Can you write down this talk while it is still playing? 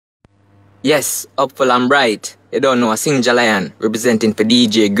Yes, up full and bright. You don't know, Singjahlion representing for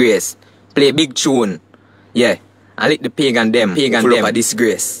Djgrace. Play big tune. Yeah, and lick the pagan them full of a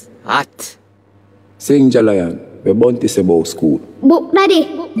disgrace. Hot. Singjahlion, we bounty say about school. Book daddy.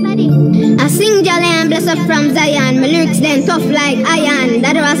 I Singjahlion bless up from Zion. My lyrics then tough like iron.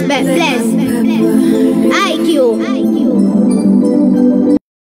 That Raspeck bless. IQ.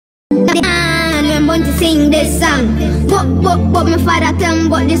 I'm born to sing this song. But my father tell me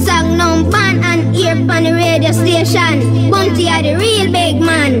about this song. Now born and hear on the radio station. Bounty are the real big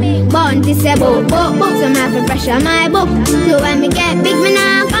man. Bounty say book. So I have to pressure my book. So when me get big, me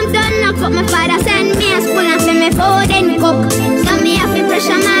now come turn up. My father send me a spoon and for me food and cook. So me have to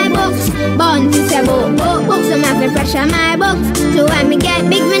pressure my books. Bounty say book. So I have to pressure my books. So when me get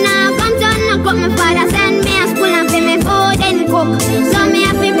big, me now come turn up. My father send me a spoon and for me food and cook. So me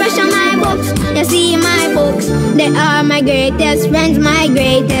have to pressure my books. You see my books, they are my greatest friends. My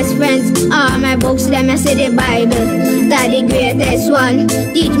greatest friends are my books. Let me see the Bible, that the greatest one.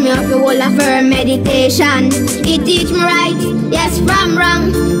 Teach me how to hold a firm meditation. It teach me right, yes from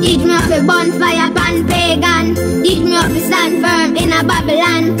wrong. Teach me how to bonfire pan pagan. Teach me how to stand firm in a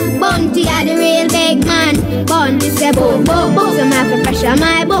Babylon. Bounty are the real big man. Bounty say book. So I have to pressure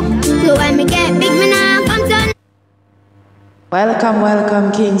my book. So when me get big, me now come turn.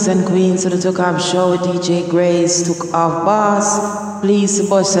 Welcome kings and queens to the Tookoff Show with Djgrace, Tookoffboss. Please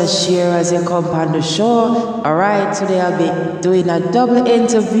bust a share as you come on the show. Alright, today I'll be doing a double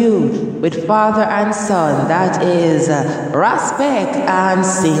interview with father and son. That is Raspeck and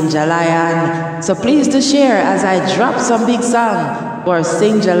Singjahlion. So please to share as I drop some big song for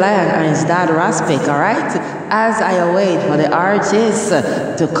Singjahlion and his dad Raspeck, alright? As I await for the artists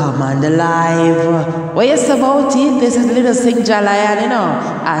to come on the live. What is about it? This is little Singjahlion, you know.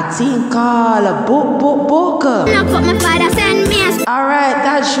 A thing called book. Alright,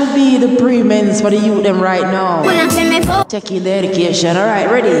 that should be the pre-mens for the youth them right now. Taking the education, alright,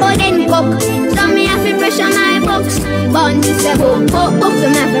 ready? So me have to pressure my books. Bounty say book. So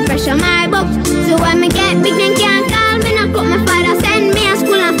me have to pressure my books. So when me get big, then can't call me no cook. My father send me a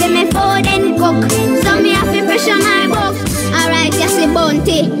school and for me food and cook. So me have to pressure my books. Alright, yes, the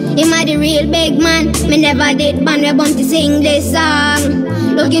Bounty, him a the real big man. Me never did ban we Bounty sing this song.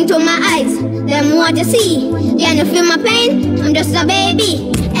 Look into my eyes, them what you see. You know feel my pain, I'm just a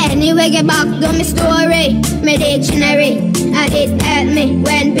baby. Anyway, get back to my story, my dictionary. And it help me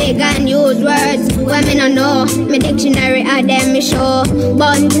when pagan use words when me no know. My dictionary and them me show.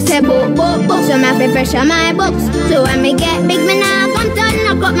 Bounty say book. So me have to pressure my books. So when me get big, me now come turn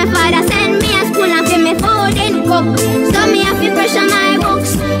up. My father send me a school and for me food and cook. So me have to pressure my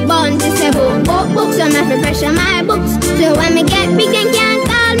books. Bounty say book. So me have to pressure my books. So when me get big, then can't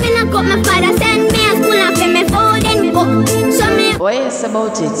call me no cook. My father send me a school and for me food and cook. So me what is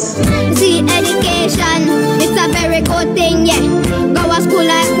about it? See, education, it's a very good thing, yeah. Go to school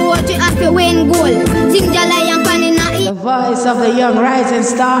like coach, you have to win gold. Singjahlion the voice of the young rising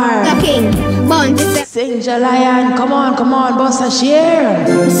star. The king, Bounty say Singjahlion, come on, boss a share.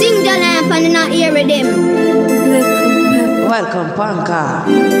 Singjahlion panina here with him. Welcome, Panka.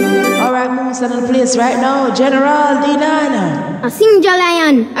 Alright, moves in the place right now, General Dinan.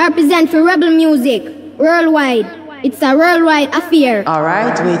 Singjahlion represent for rebel music worldwide. It's a worldwide affair.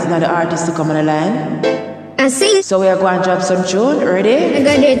 Alright, waiting on the artist to come on the line. I sing. So we are going to drop some tune. Ready? I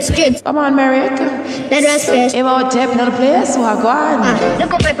got it straight. Come on, Merrick. That was first. If I tape in the place, we are going.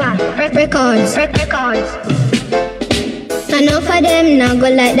 Look up, Pepper. Records. Enough of them now go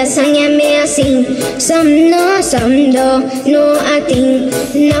like the song you may sing. Some know, some don't know a thing.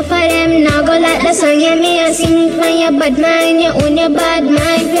 Enough of them now go like the song you may sing. When your bad mind, you own your bad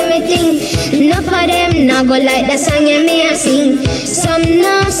mind for everything. Enough of them now go like the song you may sing. Some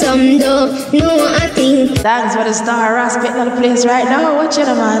know, some don't know a thing. Thanks for the star Raspeck in the place right now. Watch it,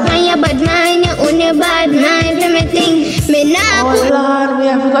 man. When your bad mind, you own your bad mind for everything. Me now. Oh Lord, we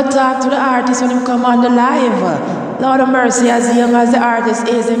have got to talk to the artist when he come on the live. Lord of mercy, as young as the artist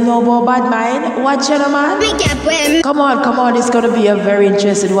is, him no more bad mind. Watch it, man. Come on, it's gonna be a very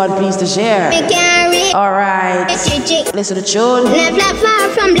interesting one, please to share. Alright, listen to the tune. Never far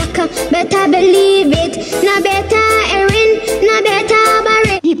from black, better believe it. No better Erin, no better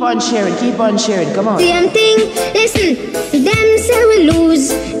Barry. Keep on sharing, come on. Same thing, listen, them say we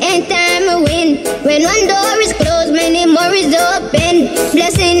lose, and time we win. When one door is closed, many more is open.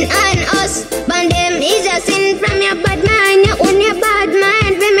 Blessing on us, but them is a sin. From your bad mind, you own your bad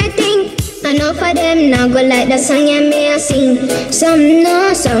mind, when me think. Enough of them now go like the song you may sing. Some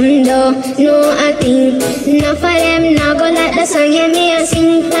know, some don't know a thing. Enough of them now go like the song you may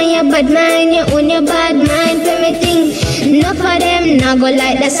sing. From your bad mind, you own your bad mind, when me think. Enough of them now go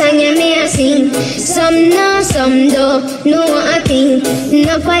like the song you may sing. Some know, some don't know what I think.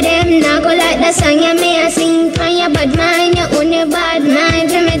 Enough of them now go like the song you may sing. Find your bad mind, you own your bad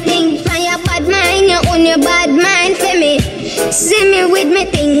mind for me think. Find your bad mind, you own your bad mind for me. See me with me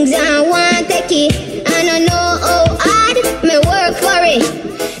things I want to take it. I don't know how hard me work for it.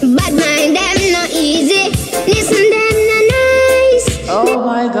 Bad mind them not easy. Listen them not nice. Oh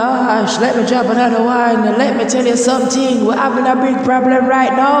my gosh, let me drop another one. Let me tell you something. We're having a big problem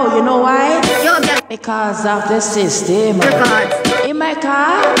right now. You know why? Because of the system. In my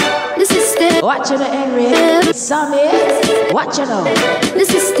car, The system. watching the Henry. Sammy, watching now. The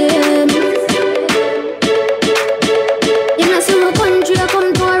system. You know, some country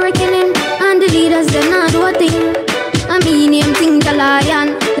come to a reckoning, and the leaders they not do a thing. I mean him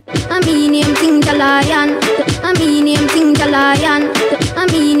Singjahlion. I mean him Singjahlion. I mean him Singjahlion. I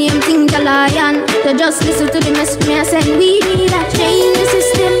mean him Singjahlion. So just listen to the message me I said. We need a change the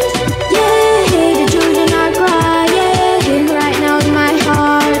system. Yeah, the children are crying right now in my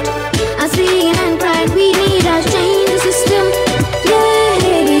heart. I sing and cry. We need a change the system. Yeah,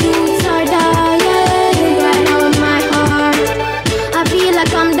 the youths are dying right now in my heart. I feel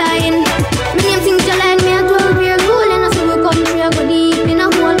like I'm dying. My name Singjahlion, me a 12-year old, and I see we come through, I go deep in a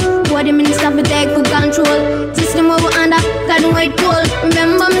hole. What the minister for take full control. System over under, can wait cold.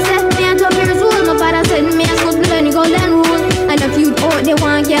 Remember me said me a 12 years old. My father said me a supposed to learn the golden rule. And if you out they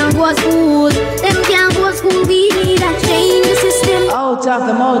want can't go to school. Them can't go to school, we need a change the system. Out of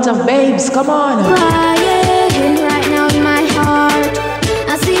the mouth of babes, come on. Crying right now in my heart.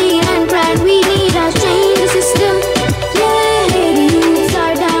 I sing and cry, we need a change the system. Yeah, the youths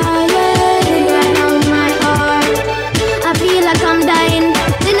are dying right now in my heart. I feel like I'm dying.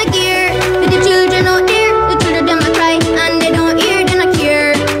 Then I care with the children out there. The children them a cry and they don't hear, then I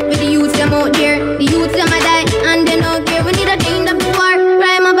care. With the youths them out there, the youths them a die and they don't care. We need a change of the war,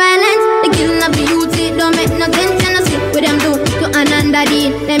 crime and violence. The killing of the youths, it don't make no sense. And I see what them do to another day.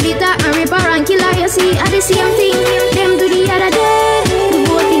 Them beat her and rip her and kill her. You see, I the same thing them do the other day. The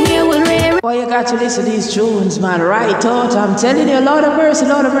vote in here will rare. Boy, you got to listen to these tunes, man. Right out. I'm telling you, Lord of mercy,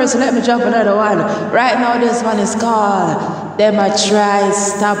 Lord of mercy. Let me drop another one. Right now, this one is called Them I Try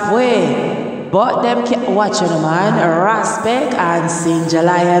Stop Way. But them keep watching, man. Raspeck and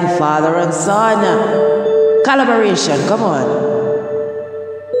Singjahlion, father and son. Collaboration, come on.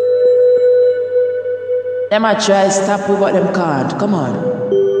 Them I try stop with what them can't. Come on.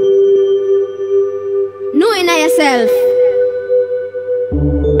 Knowing yourself.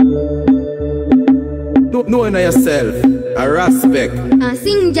 Knowing yourself, a Raspeck. And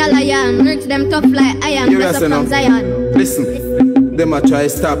Singjahlion, rich them tough like iron. Bless up from Zion. Listen, them a try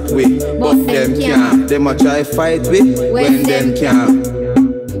stop we, but them can't. Them a try fight we, when them can't.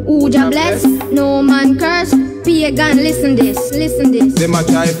 Who Jah bless, no man curse. Pagan, listen this, listen this. Them a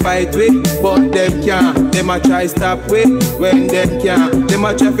try fight we, but them can't. Them a try stop we, when them can't. Them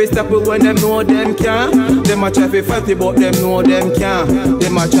a try stop we when them know them can't. Them a try fight we, but them know them can't.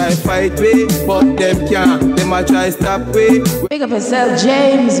 Them a try fight we, but them can't. Them a try stop we. Pick up yourself,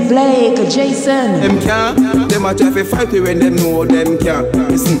 James, Blake, Jason. Them can't. Them a try fight we when them know them can't.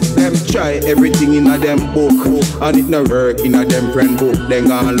 Listen, them try everything in a them book, and it no work in a them friend book. Then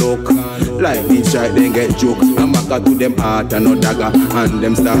gone look like this strike, then get joke. I'm back to them heart and no dagger, and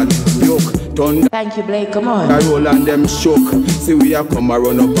them start yoke. Thank you, Blake, come on. I roll and them shook. See we a come a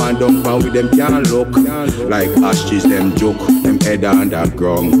run up and down, and with them can't look like ashes, them joke. Them head on the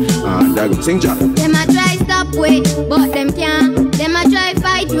ground and the sing Jah. Them a try stop way, but them can't. Them a try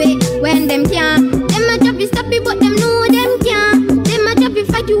fight way, when them can't. Them a try stop it, but them know them can't. Them a try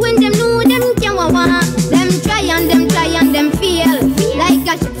fight you when them know them can't. Them try and them fail. Like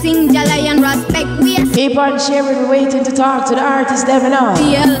a Singjahlion, Raspeck, we keep on sharing, waiting to talk to the artist, them now.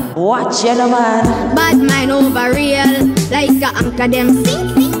 feel. Watch you, man. Bad mind over real. Like a anchor, them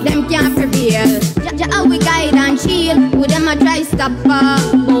sink, them can't prevail. Jah we guide and shield. Who them a try stop her,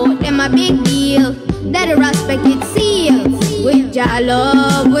 but them a big deal. That Raspeck it seal. With Jah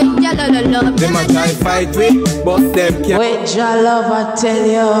love, with Jah love. Them a try fight we, but them can't. With Jah love, I tell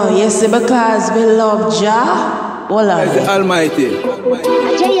you. Yes, because we love Jah. Voila. The Almighty. A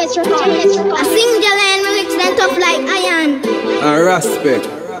Singjahlion lyrics them tough like iron. And Raspeck.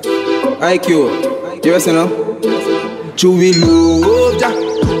 IQ. You listen now? Chewy love Jah.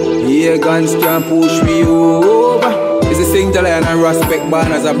 Here guns can push me over. It's a Singjahlion and Raspeck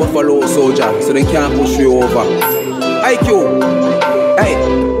born as a buffalo soldier, so they can't push me over. IQ. Hey.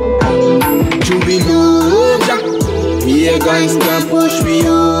 Chewy love Jah. Here guns can push me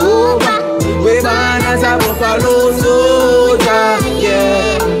over. We born as a buffalo soldier,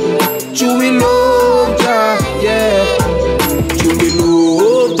 yeah. Chewy love Jah, yeah.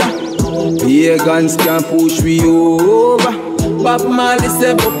 pagans can't push we over. Pop Marley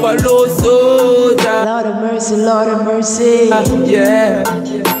say Buffalo Soldier. Lord of mercy, Lord of mercy. Yeah,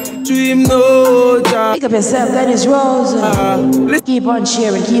 dream no job. Pick up yourself, Dennis Rose. Keep on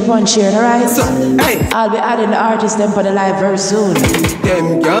sharing, alright? So, hey. I'll be adding the artist them for the live verse soon.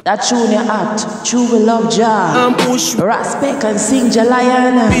 That tune you act, true will love Jah. Push Raspeck and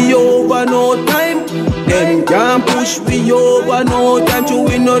Singjahlion. we over no time. Them can't push we over no time. So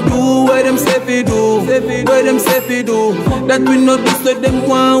we no do what them say we do. What them say we do. That we no do so them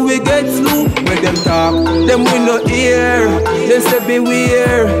want we get slew. When them talk, them we no hear. Them say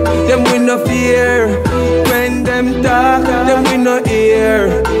beware. Them we no fear. When them talk, them we no hear.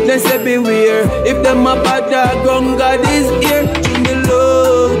 Them say beware. If them a bad dog, God is here. To me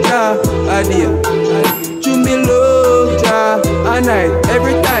love Jah, adia. To me love Jah, a night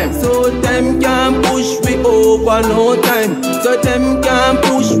every time. So them can't push me over no time. So them can't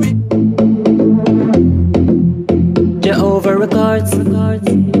push me. Jehovah records.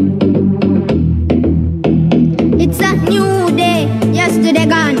 It's a new day, yesterday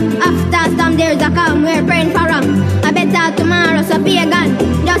gone. After some days I come, we're praying for them. I better tomorrow, so pagan.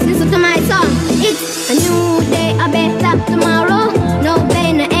 Just listen to my song. It's a new day, I better tomorrow. No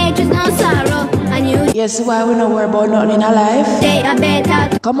pain, no aches, no sorrow. A new Yes, why we don't worry about nothing in our life? day, I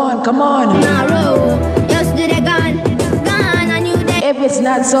better Come on, come on. tomorrow. Yesterday gone, a new day. If it's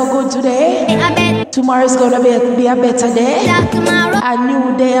not so good today, I better tomorrow's gonna be a better day. tomorrow. A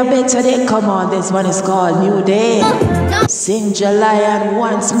new day, a better day. Come on, this one is called New Day. No Singjahlion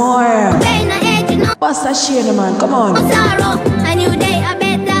once more. pain, no aches, no Bust a share, man. Come on. sorrow. A new day, I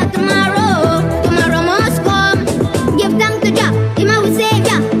better tomorrow. Tomorrow must come. Give thanks to Jah, Him our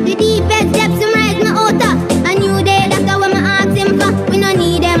Savior. The deepest depths Him rise me out of. A new day, that's what me ask Him for. We no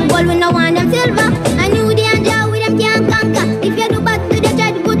need them gold, we no want them silver. A new day and Jah with them can't conquer. If you do bad today,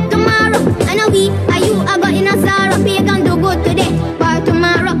 try to good tomorrow. I know we are you, I got in a sorrow. Pagan do good today, for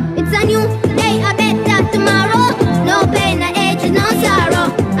tomorrow it's a new day, I better tomorrow. No pain, no aches, no sorrow.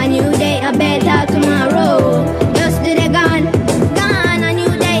 A new day, I better tomorrow. Yesterday gone, a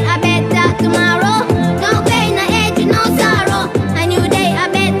new day, I better tomorrow. No pain, no aches, no sorrow. A new day, I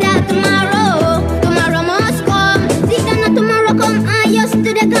better tomorrow. Tomorrow must come. See that tomorrow come,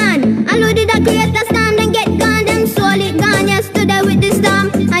 yesterday gone. I loaded a greater storm, then get gone, then solid gone. Yesterday with the storm,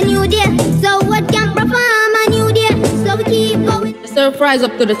 a new day. So what can perform a new day? So we keep going. Surprise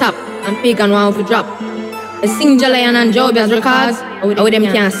up to the top, and pagan want to drop. I sing Singjahlion and Djgrace records, how them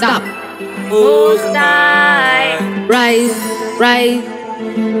can't stop. Most High, rise, rise.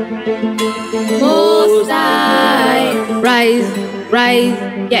 Most High, rise, rise,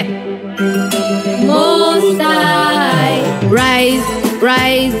 yeah. Most High, rise,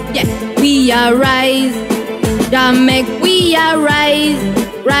 rise, yeah. We are rise, Jah make we are rise,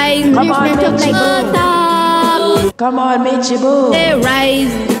 rise. Come on, Mitchie Boo. Come on, Mitchie Boo. They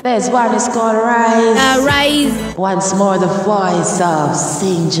rise, There's one is called Rise. rise. Once more, the voice of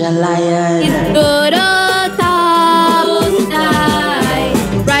Singjahlion. To the top,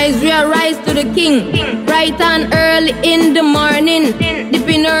 rise, we are rise to the King. Bright and early in the morning, deep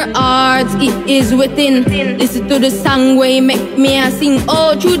in our hearts it is within. Listen to the song way make me a sing.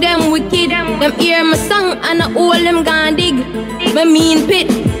 Oh, through them wicked, them hear my song and all them gone dig. Me mean pit,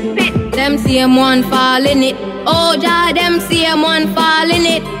 them see them one fall in it. Oh, Jah, them see them one fall in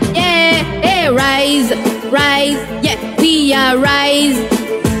it. Yeah, hey, rise, rise, yeah, we are rise.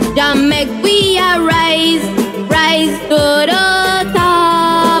 Jah make we are rise, rise to the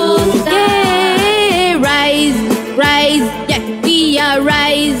top. Yeah, rise, rise, yeah, we are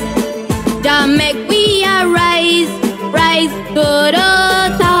rise. Jah make we are rise, rise to the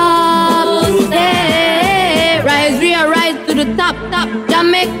top. Yeah, rise, we are rise to the top, top. Jah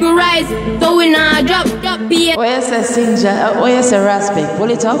make we rise, so we not drop, drop. Yeah. Where you say Singjah? Where you say Raspeck? Pull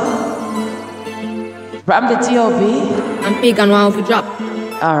it up. From the T.O.P. And pagan want to drop.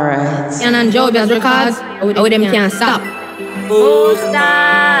 Alright. And Djgrace records, how them can't stop. Most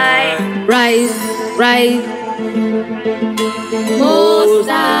High, Rise, rise. Most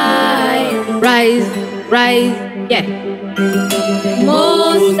High, rise, rise, yeah.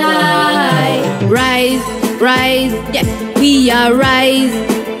 Most High, rise, rise, yeah. We are rise.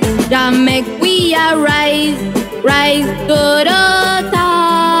 Jah make we are rise, rise to the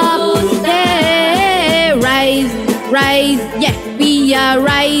top. Yeah, rise, rise, yeah. We are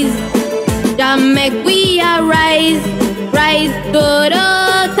rise. Jah make we are rise, rise to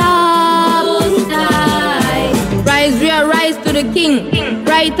the top. Rise, we are rise to the King.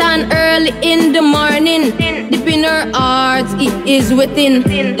 Bright and early in the morning, deep in our hearts hearts, it is within.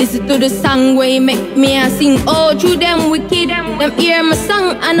 Listen to the song where you make me a sing. Oh, through them wicked, them hear my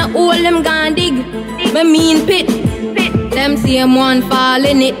song and I all them gone dig. Me mean pit, them see them one fall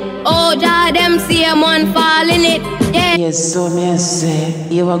in it. Oh, Jah, them see them one fall in it. Yeah. Yes, so me I say,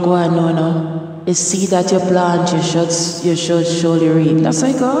 you are going on now. The seed that you plant, you should surely reap. That's how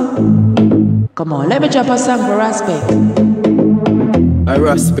it go. Come on, let me drop a song for Raspeck. I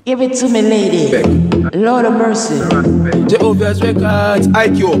Raspeck. Give it to me, lady. Lord of mercy. Jehovah's Records,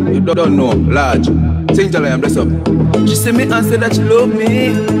 IQ, you don't know, large. Singjahlion, bless up. She say me and say that she love me,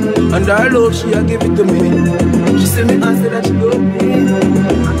 and her love she a give it to me. She say me and say that she love me,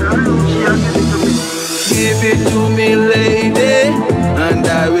 and her love she a give it to me. Give it to me, lady, and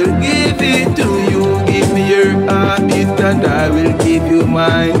I will give it to you. Give me your heartbeat, and I will give you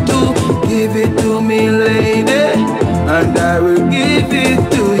mine too. Give it to me, lady, and I will give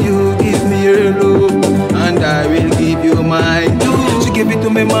it to you. Give me your love, and I will give you mine too. She give it to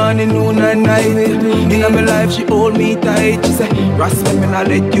me morning, noon and night. In my life she hold me tight. She say, Raspeck, me not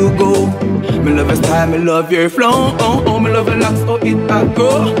let you go. Me love your style, me love your flow. Oh, me love your locks, oh it a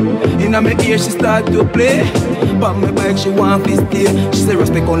grow. In my ear she start to play. But my bike she want to stay. She say,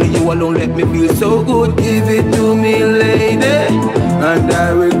 Raspeck, only you alone let me feel so good. Give it to me, lady, and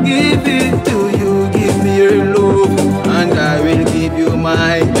I will give it to you. Give me your love, and I will give you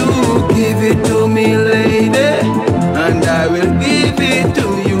mine too. Give it to me, lady, and I will give it to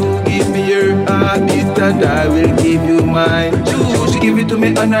you. Give me your heartbeat, and I will give you mine too. She give it to me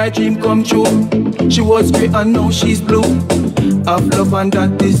and her dream come true. She was great and now she's blue. Of love and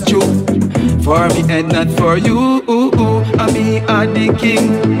that is true. For me and not for you. And me are the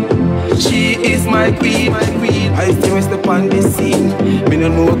king. She is my queen, my queen. I still rest upon the scene. Me no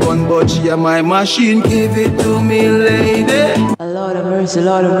know gun, but she a my machine. Give it to me, lady. Lord of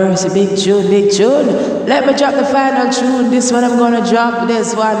mercy, big tune, big tune. Let me drop the final tune. This one I'm gonna drop.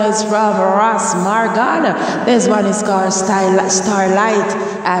 This one is from Ross Margana. This one is called Starlight.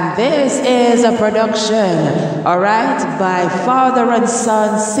 And this is a production, alright, by father and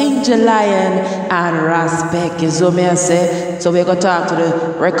son, Singjahlion and Raspeck. Is what me say. So we're gonna talk to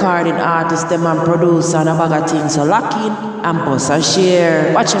the recording artist, them and producer and a bag of things. So lock in and bust and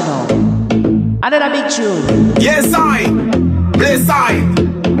share. Watch it now. Another big tune. Yes, I. Bless I.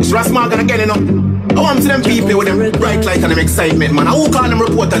 It's Raspeck again, you know. I want to them people with them bright light and them excitement, man. I who call them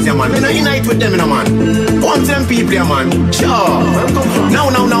reporters, yeah, man. We not unite with them, you know, man. I want to them people, yeah, man. Sure. Now.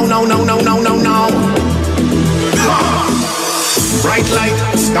 Bright light,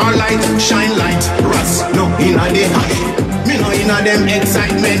 starlight, shine light. Ras, no, inna the high. Me no inna them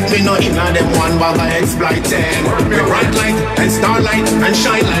excitement. Me no inna them one baba exploiting. The bright light and starlight and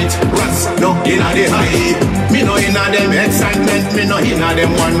shine light. Ras, no, inna the high. Me no inna them excitement, me no inna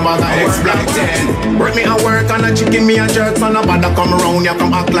them one bag of exploiting. Work me a work and a chicken me a jerk, so nobody come around you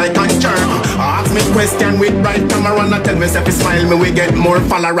come act like a jerk. Ask me question with bright camera and tell me if you smile me we get more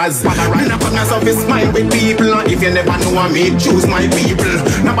followers. Me not put myself in smile with people, and if you never know me, choose my people.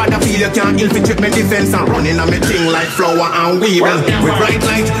 Nobody feel you can't infiltrate me defense and running on me thing like flower and weevil. With bright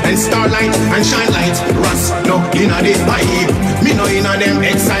light and starlight and shine light, Ras no inna the vibe. Me no inna them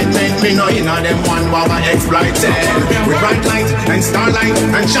excitement, me no inna them one bag of exploiting. With bright light and starlight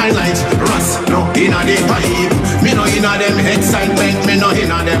and shine light, Ras no inna the vibe. Me no inna them excitement, me no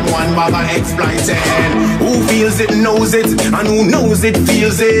inna them one baba exploiting. Who feels it knows it, and who knows it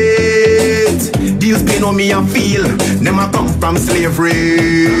feels it. Deals pain on me I feel, them a come from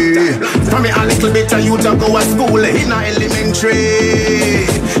slavery. From me a little bit of youth to go to school in a elementary.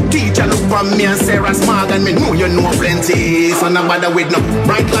 Teacher look from me and say Raspeck, and me know you know plenty. So no bother with no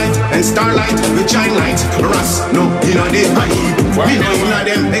bright light and starlight with shine light. Ras no inna the hype. Me no inna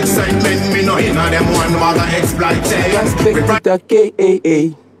them excitement. Me no inna them one bag of exploiting. Respect a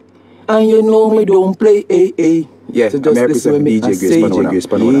K-A-A. And you know me don't play A-A. Yeah, so just listen with me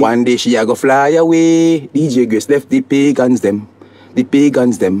Djgrace. One day she a go fly away. Djgrace left the pagans them. The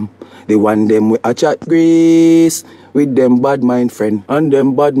pagans them. The one them with a chat grace. With them bad mind friend. And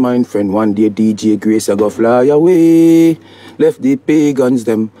them bad mind friend. One day Djgrace a go fly away. Left the pagans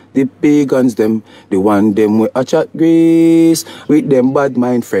them. The pagans them. The one them with a chat grace. With them bad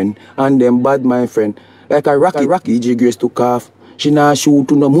mind friend. And them bad mind friend. Like a rocky Djgrace took off. She not shoot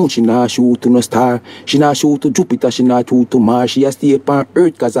to no moon, she not shoot to no star. She not shoot to Jupiter, she not shoot to Mars. She a stay upon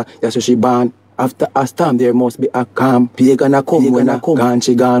Earth cause that's where she born. After a storm there must be a calm. Pagan a come, when a come. Gone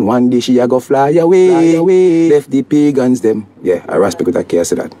she gone, one day she a go fly away. Left the pagans them. Yeah, I Raspeck with a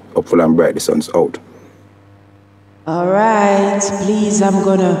case of that. Upful and bright, the sun's out. Alright, please I'm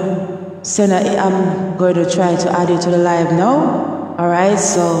gonna try to add it to the live now. Alright,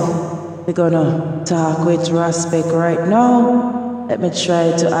 so we're gonna talk with Raspeck right now. Let me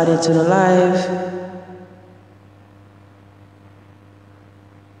try to add it to the live.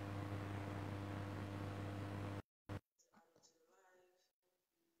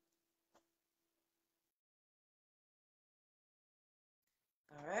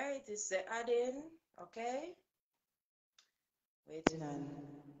 Alright, it's the add-in, okay? Waiting on.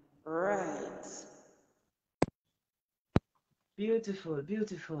 Right. Beautiful,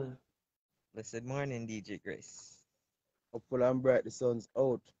 beautiful. Blessed morning, Djgrace. Upful and bright, the sun's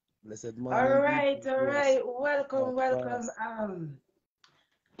out. Blessed morning. Alright, Grace. welcome, Boss.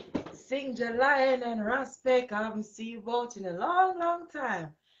 Singjahlion and Raspeck. I haven't seen you both in a long, long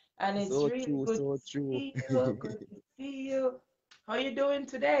time. And it's So really true, good so to true. see you, good to see you. How you doing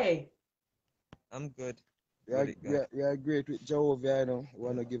today? I'm good. You're great with Jehovah, you know.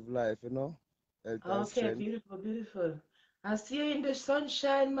 Want to give life, you know. Health and Okay, strength. beautiful, beautiful. I see you in the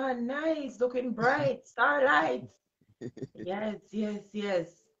sunshine, man. Nice, looking bright, starlight. Yes, yes,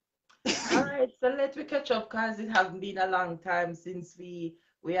 yes. All right, so let me catch up because it hasn't been a long time since we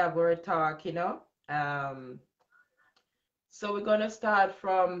have our talk, you know. So we're gonna start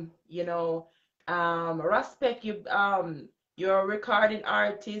from, Raspeck, you're a recording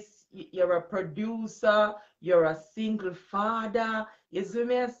artist, you're a producer, you're a single father. You see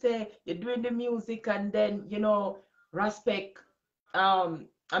me I say you're doing the music and then, Raspeck,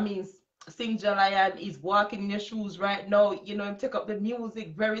 I mean Singjahlion is walking in your shoes right now, him take up the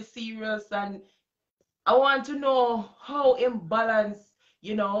music very serious, and I want to know how imbalanced,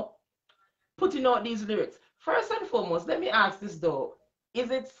 putting out these lyrics. First and foremost, let me ask this though.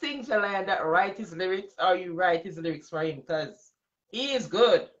 Is it Singjahlion that write his lyrics or you write his lyrics for him? Because he is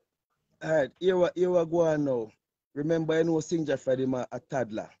good. Alright, here we go on now. Remember, you know, Singjah for him a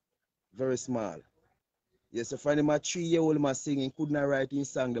toddler. Very small. Yes, so for him a 3-year-old man singing, could not write in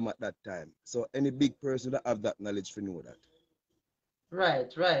song them at that time. So any big person that have that knowledge for know that.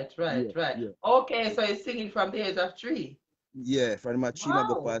 Right. Yeah. Okay, so he's singing from the age of 3. Yeah, for him a 3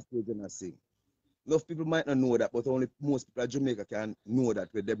 go Wow. past stage and I sing. Enough people might not know that, but only most people at Jamaica can know that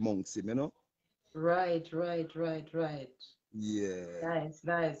with the monks, you know? Right. Yeah.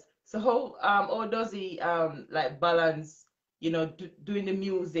 Nice. So how does he like balance, doing the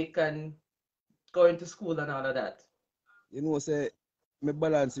music and going to school and all of that? You know, say, me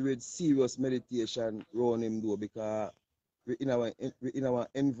balance it with serious meditation around him though, because we in our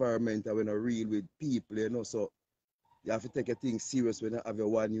environment and we're not real with people, you know, so you have to take a thing serious when you have your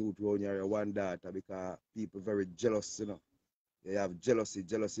one youth around you or your one daughter, because people very jealous, you know. You have jealousy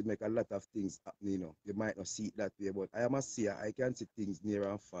make a lot of things happen, you know. You might not see it that way, but I am a seer, I can see things near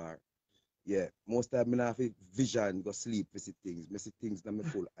and far. Yeah, most time I have a vision, go sleep, I see things. I see things in my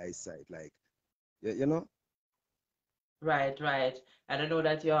full eyesight, like, you know? Right. And I know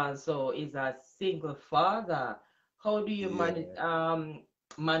that you also is a single father. How do you Yeah.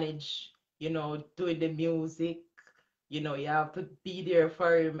 manage, doing the music? You have to be there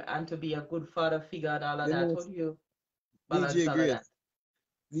for him and to be a good father figure and all of You that. know, How do you balance DJ all of that? Grace,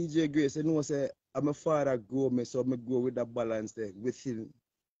 DJ Grace, you know, say, I'm a father grow me, so I grow with that balance there within.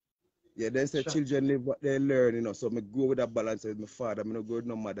 Yeah, then say Sure. children live what they learn, you know, so I grow with that balance with my father, I don't go with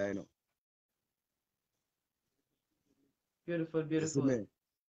no mother, you know. Beautiful, You see beautiful. me?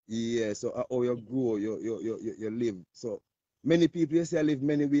 Yeah, so how you grow, you live. So many people you say I live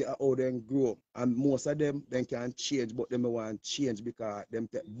many way how they grow. And most of them can change, but them want change because them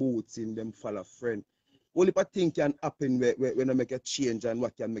take boots in them follow friend. Only a thing can happen when I make a change and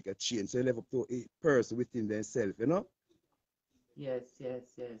what can make a change. So you live up to a person within themselves, you know? Yes.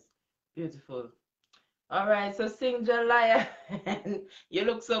 Beautiful. All right, so Singjahlion. You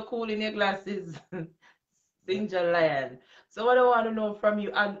look so cool in your glasses. Singjahlion. So what I want to know from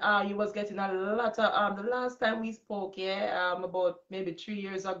you, and you was getting a lot of the last time we spoke, yeah, about maybe 3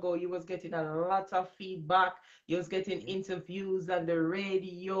 years ago, you was getting a lot of feedback. You was getting interviews on the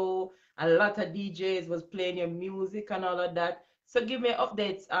radio. A lot of DJs was playing your music and all of that. So give me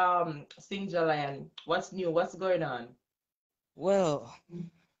updates, Singjahlion. What's new? What's going on? Well,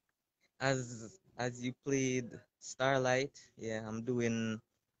 as you played Starlight, yeah, I'm doing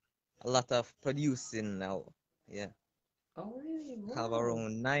a lot of producing now. Yeah. Oh, really? Have Wow.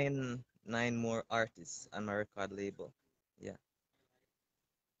 around nine more artists on my record label. Yeah.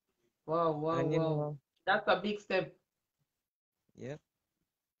 And Wow. That's a big step. yeah.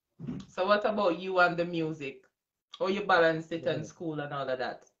 So what about you and the music? How you balance it and Yeah. school and all of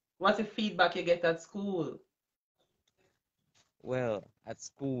that? What's the feedback you get at school? Well, at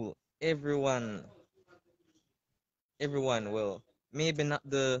school, everyone, well, maybe not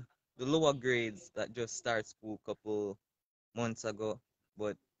the lower grades that just start school couple months ago,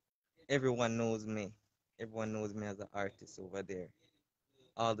 but everyone knows me. Everyone knows me as an artist over there.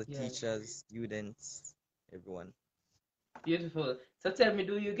 All the Yes. teachers, students, everyone. Beautiful. So tell me,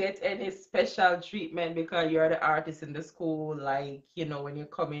 do you get any special treatment because you're the artist in the school? Like, when you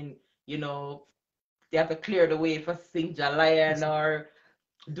come in, they have to clear the way for Singjahlion, or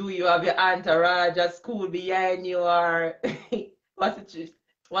do you have your entourage at school behind you, or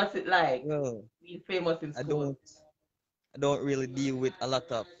what's it like Well, being famous in I school? don't really deal with a lot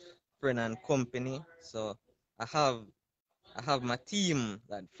of friend and company, so I have I have my team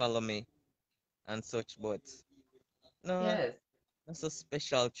that follow me and such, but no, Yes. not so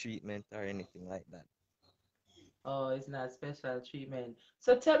special treatment or anything like that. Oh, it's not special treatment.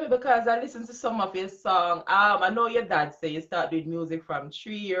 So tell me, because I listened to some of your song. I know your dad say you start doing music from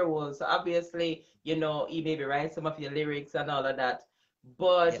 3 year old. So obviously, he maybe write some of your lyrics and all of that.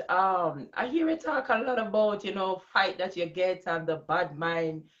 Yeah. But I hear you talk a lot about, fight that you get and the bad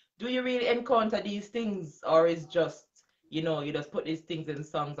mind. Do you really encounter these things, or is just, you just put these things in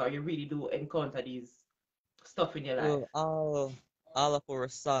songs, or you really do encounter these stuff in your life? Well, all of our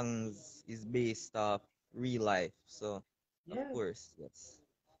songs is based off real life, so of Yes. course, yes,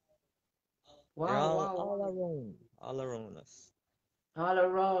 they're Wow, wow, wow. all around us. All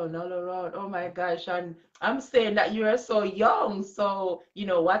around, all around. Oh my gosh. And I'm saying that you are so young. So,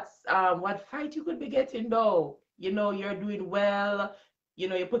 what fight you could be getting though? You're doing well.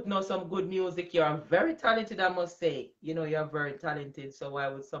 You're putting out some good music. You're very talented, I must say. You're very talented. So why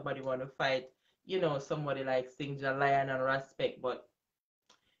would somebody want to fight, somebody like Singjahlion and Raspeck? But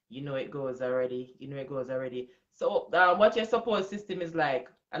it goes already. It goes already. So, what your support system is like?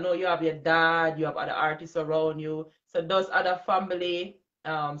 I know you have your dad, you have other artists around you. So, does other family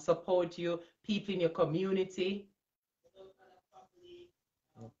support you? People in your community?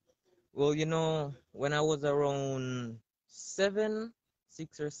 Well, when I was around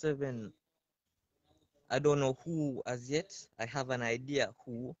 6 or 7, I don't know who as yet. I have an idea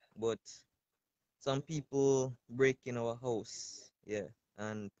who, but some people break in our house, yeah,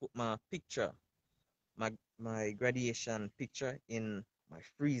 and put my picture, my graduation picture in my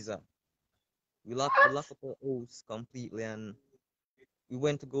freezer. We lock up our house completely, and we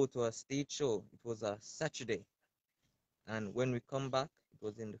went to go to a stage show. It was a Saturday, and when we come back, it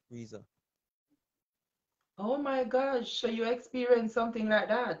was in the freezer. Oh my gosh. So, you experienced something like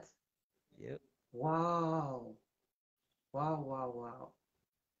that? Yep. Wow. Wow, wow, wow.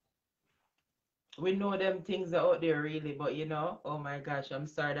 We know them things are out there really, but oh my gosh, I'm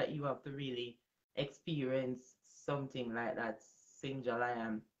sorry that you have to really experience something like that,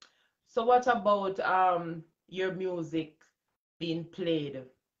 Singjahlion. So what about your music being played?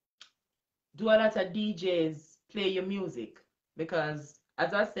 Do a lot of DJs play your music? Because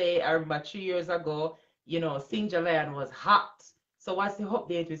as I say, I remember 3 years ago, Singjahlion was hot. So what's the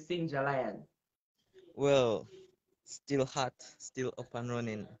update with Singjahlion? Well, still hot, still up and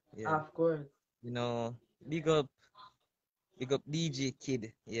running. Yeah. Of course. You know, big up, big up DJ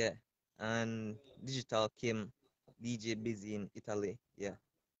Kid. Yeah. And Digital Kim, DJ Busy in Italy. Yeah.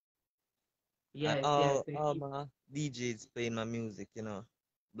 And Yes, yes. all my DJs playing my music.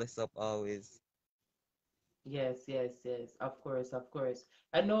 Bless up always. Yes, yes, yes. Of course, of course.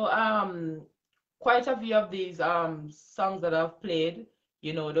 I know quite a few of these songs that I've played,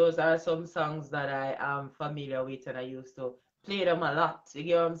 those are some songs that I am familiar with and I used to play them a lot. You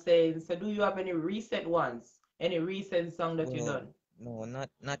get what I'm saying? So do you have any recent ones? Any recent song that you No, done? no,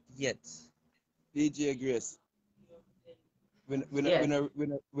 not yet. DJ Grace. Yes.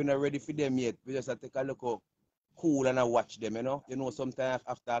 We're not ready for them yet. We just have to take a look how cool and I watch them. Sometimes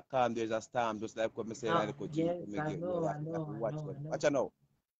after a calm, there's a storm, just like what I say, like the G. Yes, I know, I know, I Watch know, them. I know. Watch out now.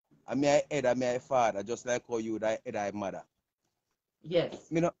 I'm my head, I'm my father, just like how you, that head, I mother.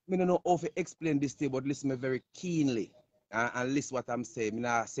 Yes. Me no know how to explain this thing, but listen me very keenly. And listen what I'm saying. Me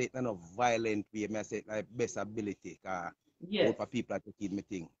not say it in a violent way. Me say it like best ability. Yes. For people to keep me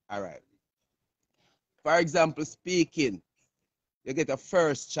thing. All right. For example, speaking, you get a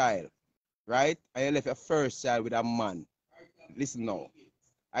first child, right? And you left a first child with a man. Listen now.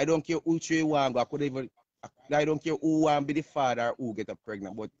 I don't care who you want, I don't care who want be the father or who get a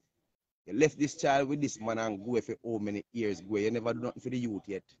pregnant, but you left this child with this man and go for how many years go. You never do nothing for the youth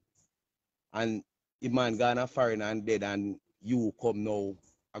yet. And the man gone a foreign and dead and you come now,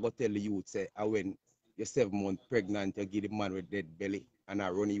 I go tell the youth say, when you're 7 months pregnant, you give the man with dead belly and I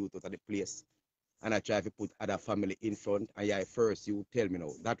run the youth out of the place. And I try to put other family in front and yeah, first you tell me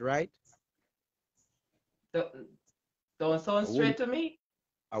now. That right? Don't sound straight to me.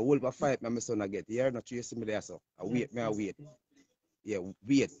 I will fight my son again. You're not chasing me there, so I wait. Yeah,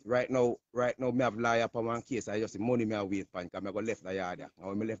 wait. Right now, me have lie up on one case. I just the money me I wait for because I go left the yard. And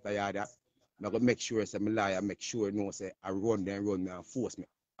when I left the yard, I go make sure say me lie, make sure no say I run me and force me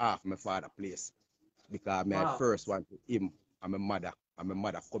off my father place. Because my first one to him and my mother. And my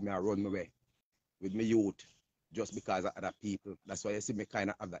mother come here and run me away with my youth just because of other people. That's why you see me kind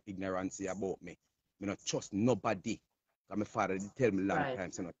of have that ignorance about me. I don't trust nobody. Because my father did tell me long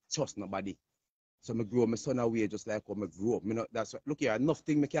time, so I don't trust nobody. So I grow my son away just like how I grew up. That's what, look here, enough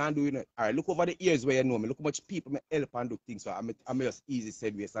thing I can do. All right, look over the years where you know me. Look how much people I help and do things. So I'm just easy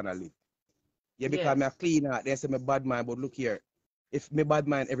said way and I live. Yeah, because I'm a clean out. They say I'm a bad man, but look here. If me bad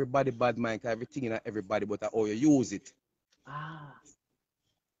mind, everybody bad mind, because everything in everybody, but how you use it.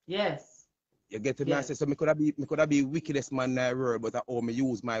 Yes. You get to me and say, so me could have be wickedest man in the world, but how me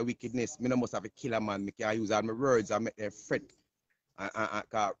use my wickedness. Me no must have a killer man. Me can use all my words and make them fret.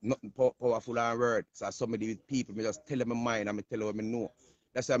 Cause nothing powerful and word. So somebody with people, me just tell them my mind and me tell them what I know.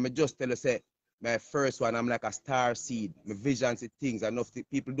 That's why I just tell you say, my first one, I'm like a star seed. My vision see things. Enough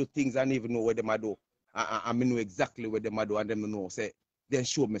people do things I don't even know what them I do. I know exactly what them I do and them know. Say, then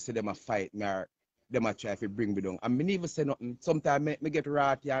show me, say them a fight me or them a try to bring me down. And me never say nothing. Sometimes me get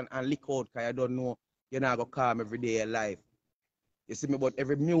ratty and lick out because I don't know you're not gonna calm every day of life. You see me, but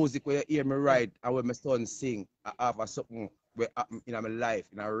every music where you hear me write and when my son sing, I have a something where happen in my life,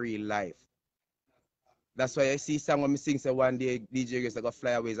 in a real life. That's why I see song when me sing say one day Djgrace I go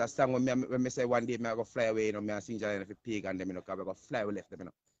fly away. It's a song when me say one day I go fly away, you know, me and Singjahlion if you pig and them, you know, because I go fly away left them, you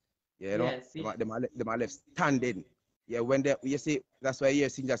know. Yeah, you know, them are left standing. Yeah, when they, you see, that's why you hear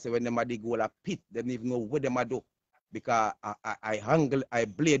Singjah say when them a dig hole a pit, they don't even know what them a do. Because I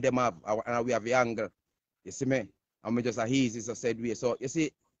blade them up and we have the angle. You see me? And me just a easy so said way. So you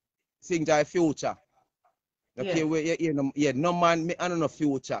see, Singjah future. Okay, no man, me I don't know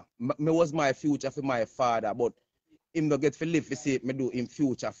future. Me was my future for my father, but him not get to live to see me do in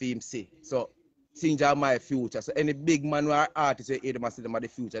future for him see. So Singjah my future. So any big man or artist you hear them say them are the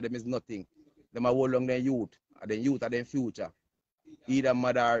future, them is nothing. Them are hold on their youth. And the youth are their future. Either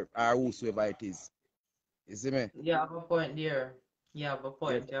mother or whosoever it is. You see me? You have a point there. You have a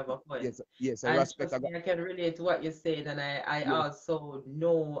point. You have a point. Yes, And Raspeck. trust me, I can relate to what you're saying, and I also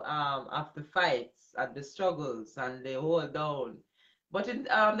know of the fights and the struggles and the hold down. But in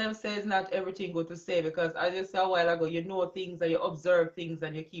them says not everything good to say because as you said a while ago, you know things and you observe things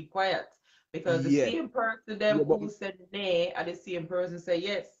and you keep quiet. Because the same person them who said nay and the same person say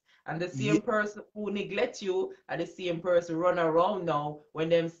yes. And the same person who neglect you and the same person run around now when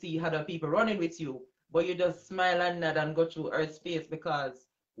them see other people running with you. But you just smile and nod and go through earth space because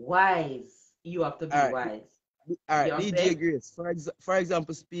wise, you have to be wise. All right, Djgrace, for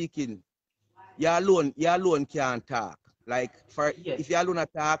example speaking, you alone can't talk. Like if you alone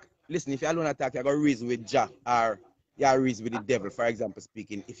attack, listen, if you alone attack, you got reason with Jah or you reason with the devil, for example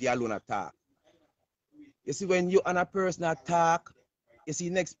speaking, if you alone attack. You see, when you and a person attack, you see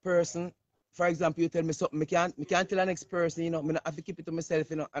next person, for example, you tell me something, me can't tell the next person, you know, I have to keep it to myself,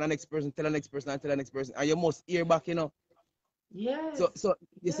 you know, and the next person tell the next person and tell the next person, and you must hear back, you know. Yes. So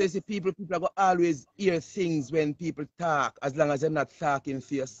you say people are going to always hear things when people talk, as long as they're not talking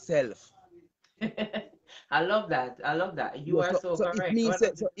for yourself. I love that. I love that. You are so correct.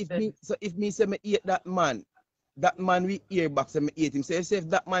 If me say me hate that man we hear back say me hate him. So if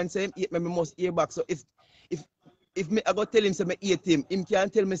that man say him hate me, must hear back. So if me I go tell him say me hate him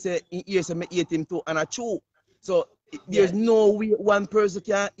can't tell me say he hear say me hate him too, and I true. So there's no way one person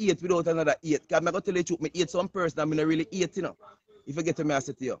can hate without another hate. Because I'm going to tell you the truth, me hate some person I'm not really hate, you know. If you get to me, I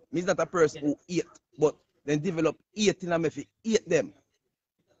say to you, me's not a person who hate, but then develop hate in them if you hate them.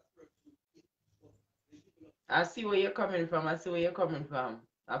 I see where you're coming from. I see where you're coming from.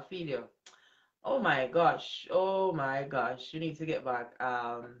 I feel you. Oh my gosh. Oh my gosh. You need to get back.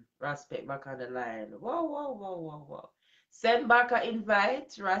 Raspeck back on the line. Whoa, whoa, whoa, whoa, whoa. Send back an invite,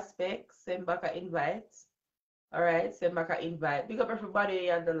 Raspeck. Send back an invite. All right, send back an invite. Big up everybody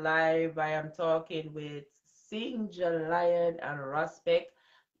on the live. I am talking with Singjahlion and Raspeck.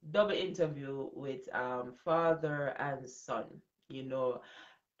 Double interview with father and son. You know,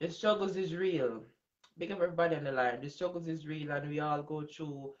 the struggles is real. Big up everybody on the line. The struggles is real, and we all go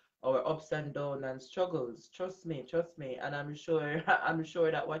through our ups and downs and struggles. Trust me, trust me. And I'm sure, I'm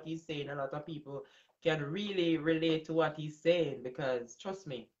sure that what he's saying, a lot of people can really relate to what he's saying because trust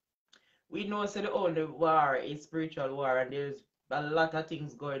me, we know so the only war is spiritual war, and there's a lot of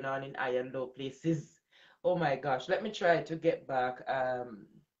things going on in high and low places. Oh my gosh, let me try to get back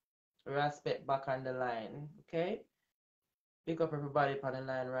Raspeck back on the line. Okay, pick up everybody on the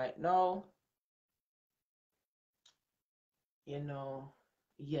line right now. You know,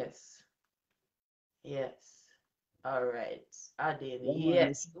 yes, All right. Adin, Yeah, man.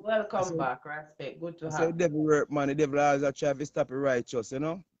 yes. Welcome back, Raspeck. Good to I say have devil work, man. The devil always a try to stop it righteous, you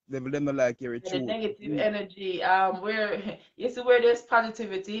know? Devil them not like your you. The truth. negative energy, where you see where there's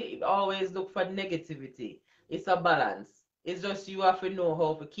positivity, you always look for negativity. It's a balance. It's just you have to know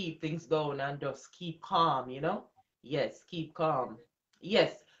how to keep things down and just keep calm, you know? Yes, keep calm.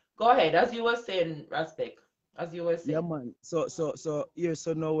 Yes. Go ahead. As you were saying, Raspeck. As you were Yeah, saying. man. So here,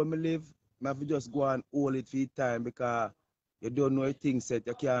 so now when me live, I have to just go and hold it for the time because you don't know a thing said.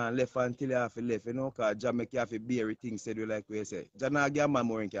 You can't left until you have to left, you know, because Jah make you have to bear everything said you like we say. Jah not give a man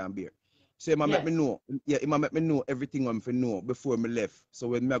more than can bear. So he might make me Yes. know. Yeah, he might make me know everything I'm for know before me left. So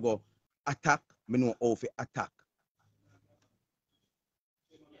when me go attack, me know how to attack.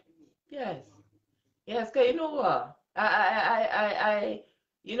 Yes. Yes, cause you know what?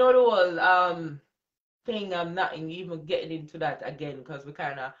 You know the whole thing. I'm not even getting into that again because we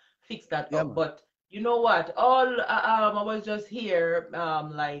kind of fixed that Yeah, up. man. But you know what? I was just here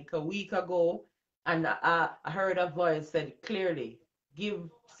like a week ago, and I heard a voice said clearly, give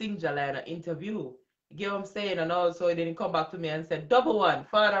Singjahlion an interview. You get what I'm saying? And also he didn't come back to me and said double one,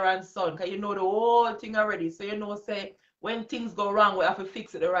 father and son, cause you know the whole thing already. So you know, say when things go wrong, we have to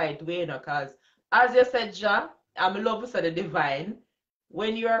fix it the right way, you know, cause as you said, Jah, I'm in love with the divine.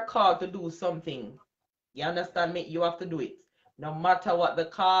 When you are called to do something, you understand me? You have to do it. No matter what the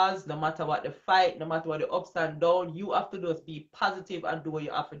cause, no matter what the fight, no matter what the ups and downs, you have to do is be positive and do what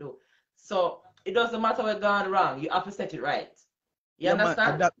you have to do. So it doesn't matter what's gone wrong, you have to set it right. You Yeah, man. understand?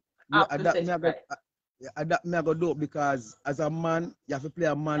 Adapt. Yeah, Have to adapt set me. it I got. right. Adapt me. I go do it because as a man, you have to play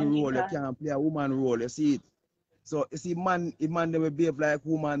a man And you role. You can. can't play a woman role. You see it. So you see, man, if man they will behave like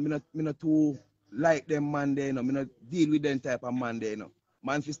woman, me not too like them man there, you know. Me not deal with them type of man there, you know.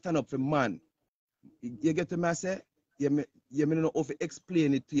 Man, if you stand up for man, you get to me I say, me don't know how to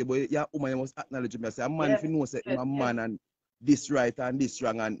explain it to you, but yeah, woman, you must acknowledge me. I say, a man, if Yes, you know, say, I'm yes, a yes. man and this right and this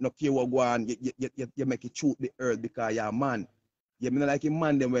wrong and no care what go on, you make it truth the earth because you're a man. Yeah, me not like a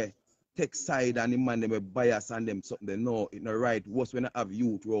man them way take side and the man them way bias and them something they know it's not right. Worse when I have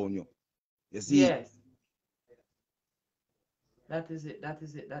youth around you. You see? Yes. That is it. That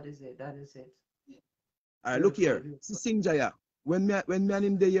is it. That is it. That is it. All right, look Beautiful, here. beautiful. See Singjahlion. When me and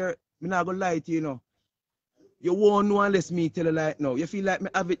him there, me not gonna lie to you, you know. You won't know unless me tell you like no. You feel like me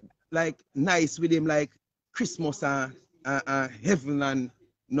have it like nice with him like Christmas and heaven and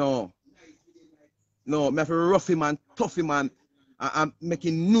no. No, me have to rough him and tough him and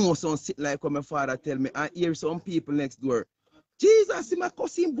making no sound sit like what my father tell me. And hear some people next door. Jesus, see my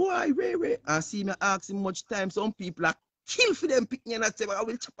cousin boy, Ray. And see me ask him much time. Some people are kill for them picking and I say, I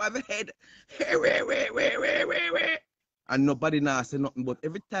will chop off your head. Hey, Ray. And nobody now say nothing. But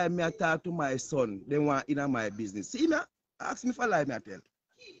every time me I talk to my son, they want in my business. See me, ask me for life, me I tell.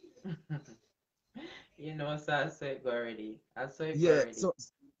 You know, so I saw it go already. I saw it go Yeah, already.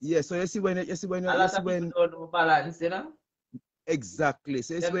 so you see when A lot of people don't know balance, you know? exactly.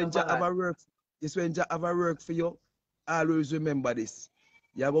 So it's Them no when Jah have a balance. work, it's when Jah have a work for you. Always remember this.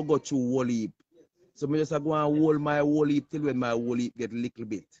 You have to go through whole heap. So me just go and hold my whole heap till when my whole heap get little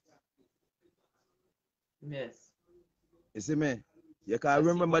bit. Yes. You see me? You can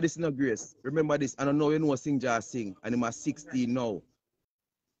Just see remember what this, no Grace. Remember this. And I know you know Singjah sing, and I'm 16 now.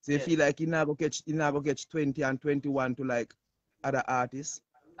 So you yes. feel like you not go catch 20 and 21 to like other artists.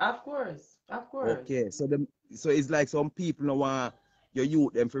 Of course. Of course. Okay, so it's like some people no want your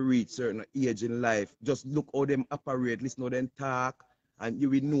youth them for reach certain age in life. Just look how them operate, listen how them talk, and you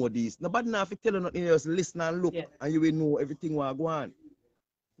will know this. Nobody now if you tell you nothing else, listen and look, Yes. and you will know everything what go on.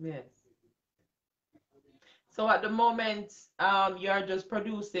 Yes. So at the moment, you're just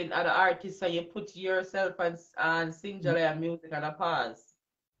producing other artists and you put yourself and Singjahlion music on a pause.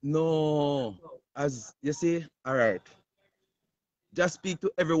 No, as you see, all right. Just speak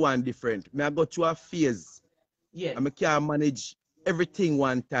to everyone different. Me I go through a phase, Yes. and me can't manage everything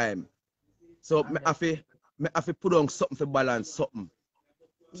one time. So me have to put on something for balance something.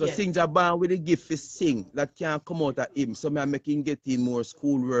 So Yes. Singjah born with the gift to sing that can come out of him. So me I make him get in more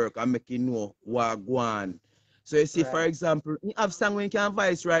schoolwork and make him know what go on. So you see, for Right. example, he have song when he can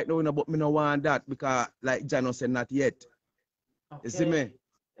voice right now, you know, but me no want that because like Jano said not yet. You see me?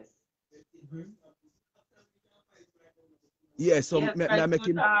 Okay. Yes. Mhm. Yeah, so Yes, me I it's make good.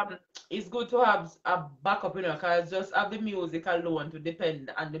 him It's good to have a backup, you know, because just have the music alone to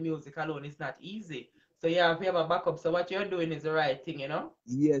depend on the music alone is not easy. So yeah, if you have a backup, so what you're doing is the right thing, you know.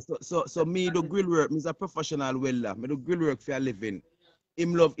 yeah, so me do grill work, me's a professional welder. Me do grill work for a living.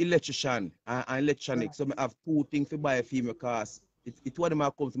 Him love electrician and electronic. Right. So me have two things to buy for him because it one of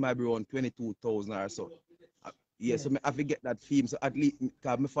them come to my around 22,000 or so. Yeah, so Yes. me have to get that film. So at least,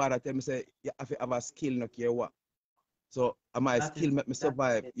 cause my father tell me say you have to have a skill, no care what. So my That skill is make me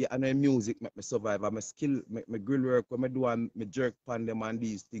survive. Yeah, and then music make me survive. And my skill, my grill work when I do and me jerk pan them and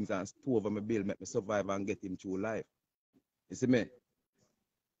these things and stove and my bill make me survive and get him through life. You see me?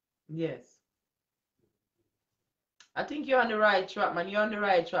 yes. I think you're on the right track, man. You're on the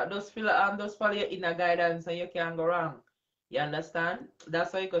right track. Just follow your inner guidance and you can't go wrong. You understand?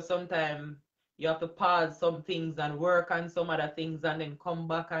 That's why because sometimes you have to pause some things and work on some other things and then come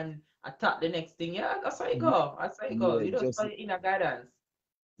back and attack the next thing. Yeah, that's how you go. That's how you go. Yeah, You just follow your inner guidance.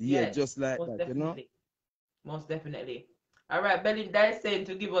 yeah, Yes, just like most that, you know? definitely. Most definitely. All right, Belinda is saying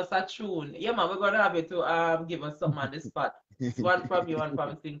to give us a tune. Yeah, man, we're gonna have you to give us something on the spot. It's one from you, one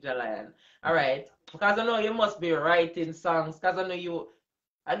from Singjahlion. All right, because I know you must be writing songs. Because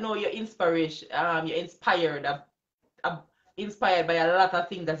I know you're inspiration. You're inspired by a lot of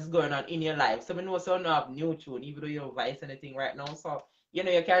things that is going on in your life. So we know so now have new tune, even though you don't voice anything right now. So you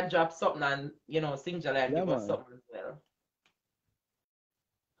can drop something and Singjahlion Yeah, give us man. something as well.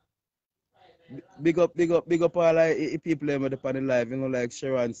 Big up all like people them with upon the live, like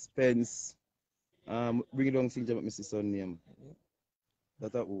Sharon Spence. Bring it down, sing make me see son name.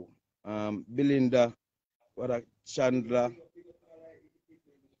 That who? Belinda, what a Chandler,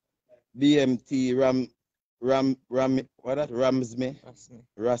 BMT, what that?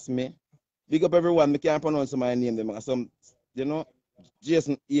 Rasme. Big up everyone. Me can't pronounce my name them. Some,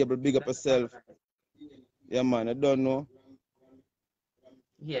 Jason Abel, big up yourself. Yeah, man, I don't know.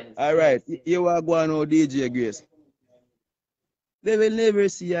 Yes. All right, yes. you are going on Djgrace. They will never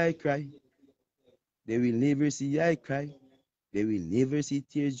see I cry. They will never see I cry. They will never see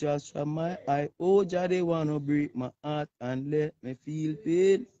tears just from my eye. Oh, Jah, they wanna break my heart and let me feel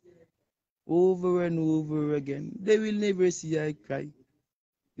pain over and over again. They will never see I cry.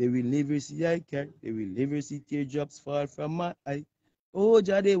 They will never see I cry. They will never see teardrops fall from my eye. Oh,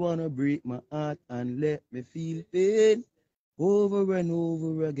 Jah, they wanna break my heart and let me feel pain over and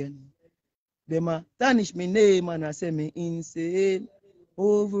over again. Them a tarnish me name and I say me insane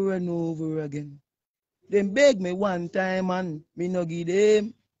over and over again. Them beg me one time and me no give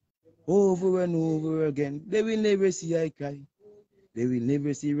them over and over again. They will never see I cry. They will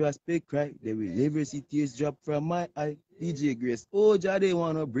never see Raspeck cry. They will never see tears drop from my eye. Djgrace, oh Jah, they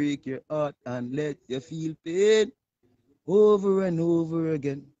wanna break your heart and let you feel pain over and over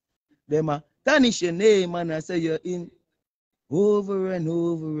again. Them a tarnish your name and I say you're in over and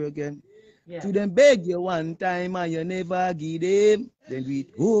over again. Yeah. To them beg you one time and you never give them. Then do it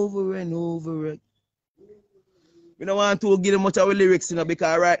over and over again. We don't want to give them much of the lyrics,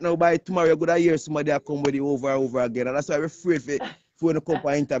 because right now by tomorrow you're gonna hear somebody come with it over and over again. And that's why we're afraid for when you come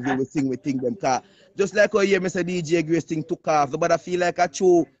for an interview we think them car. Just like how you hear Mr. Djgrace thing took off. But I feel like I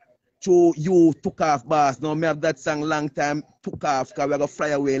show you took off boss. Now me have that song long time took off because we got fly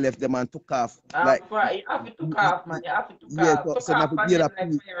away left them and took off. Like You have to took off, man. You have to took yeah, off. Took so off and then like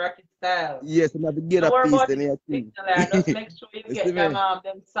fire rocket style. yes, I have to get Don't a worry piece about then it. Just make sure you You get see them me?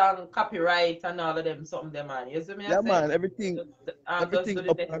 them song copyright and all of them something them man. You see me? I Yeah say? man, everything Just do the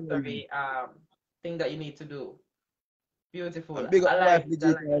up and running. necessary thing that you need to do. Beautiful. And big up I my like wife it. I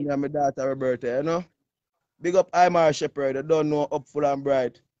like Vegeta it. and my daughter Roberta, Big up Imar Shepherd, I don't know up full and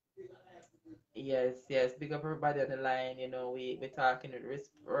bright. Yes, yes. Big up everybody on the line. We're talking with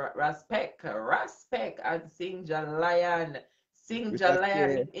Raspeck and Singjahlion.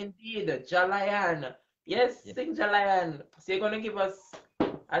 Singjahlion, indeed. Jahlion. Yes, Yeah. Singjahlion. So you're gonna give us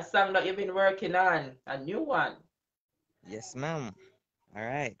a song that you've been working on, a new one. Yes, ma'am. All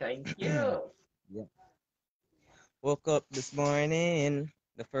right. Thank you. Yeah. Woke up this morning.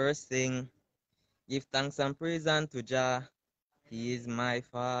 The first thing, give thanks and praise unto Jah. He is my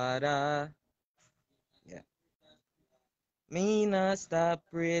father. Yeah. Me not stop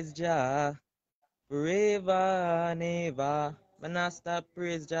praise Jah forever and ever. Me not stop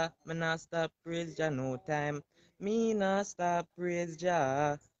praise Jah. Me not stop praise Jah no time. Me not stop praise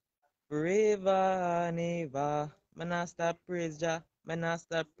Jah forever and ever. Me not stop praise Jah. Me not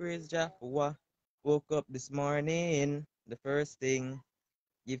stop praise Jah for what? Woke up this morning. The first thing,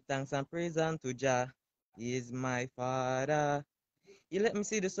 give thanks and praise unto Jah. He is my father. He let me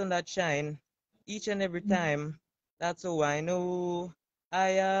see the sun that shine each and every time. That's how I know I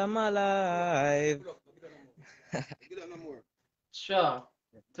am alive. Sure.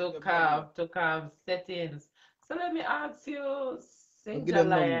 To have settings. So let me ask you, Give them Singjahlion,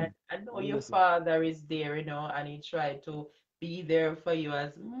 number. I know your father is there, and he tried to be there for you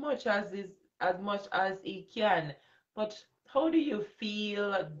as much as he can. But how do you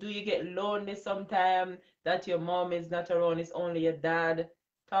feel? Do you get lonely sometimes that your mom is not around, it's only your dad?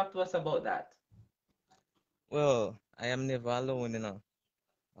 Talk to us about that. Well, I am never alone,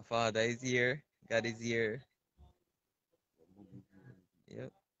 My father is here. God is here.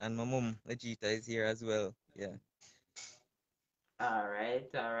 And my mom, Legita, is here as well. Yeah. All right,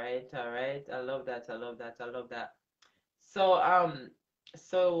 all right, all right. I love that. I love that. I love that. So,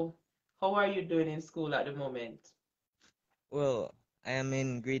 so how are you doing in school at the moment? Well, I am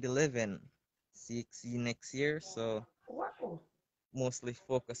in grade 11, CXC next year, so Wow. mostly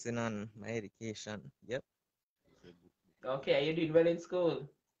focusing on my education. Yep. Okay, are you doing well in school?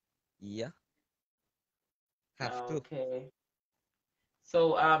 Yeah. Have to. Okay.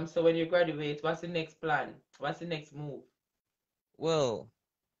 So, so when you graduate, what's the next plan? What's the next move? Well,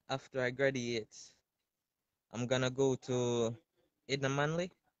 after I graduate, I'm gonna go to Edna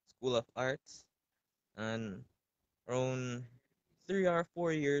Manley School of Arts and around 3 or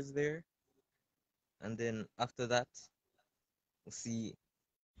 4 years there, and then after that, we'll see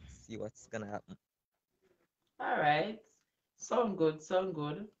what's gonna happen. All right. Sound good, sound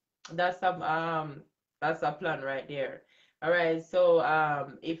good. That's that's a plan right there. All right. So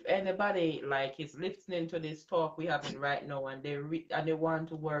if anybody like is listening to this talk we having right now and they want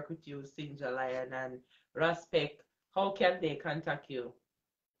to work with you, Singjahlion and Raspeck, how can they contact you?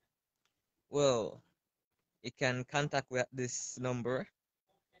 Well, you can contact me at this number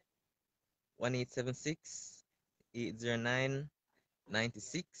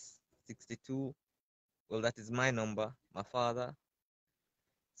 1876-809-9662. Well, that is my number. My father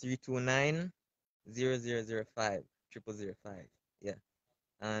 329-0005 0005. Yeah.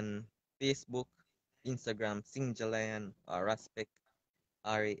 And Facebook, Instagram, Singjahlion or Raspeck,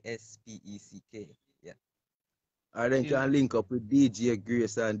 Raspeck. Yeah. Or then can link up with DJ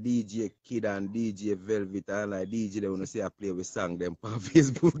Grace and DJ Kid and DJ Velvet and like DJ they wanna say I play with song them on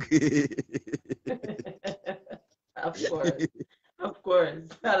Facebook. Of course. Of course.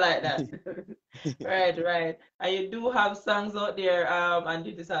 I like that. Right, right. And you do have songs out there on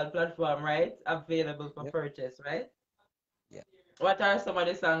digital platform, right? Available for Yep. purchase, right? Yeah. What are some of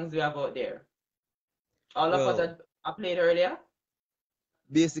the songs you have out there? All of us Well, that I played earlier?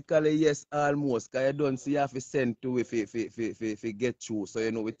 Basically, yes, almost. Cause you don't see you have to send to if it get through. So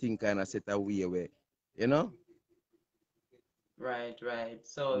you know we think kind of set away where, you know? Right, right.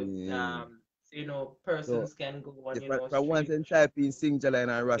 So Yeah. so, you know, So persons can go on, if you know, I want stream. to type in Singjahlion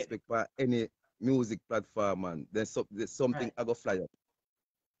and Get, Raspeck for any music platform and there's something right. I go fly up.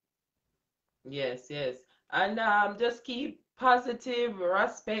 Yes, yes. And just keep positive,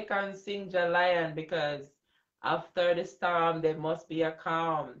 respect, and Singjahlion because after the storm, there must be a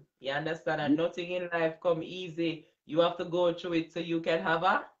calm. You understand? And nothing in life come easy. You have to go through it so you can have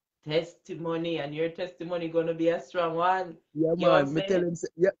a testimony, and your testimony gonna be a strong one. Yeah, You know what I'm man. saying?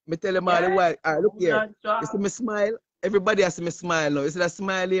 Me tell him all the Yeah, while. All right, look hold here. on You see strong. me smile? Everybody has to me smile now. You see that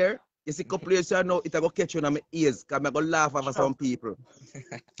smile here? You see couple years now, it go catch you on my ears. Cause I go laugh over some people.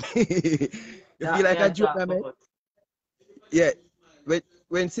 You feel That me like a I joke talk now, man? about. Yeah.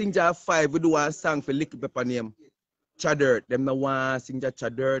 When Singjah 5, we do a song for Lick Pepper name. Chadirt. Them no want Singjah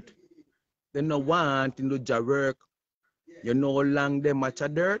Chadirt. Them no want to do ja work. You know how long them a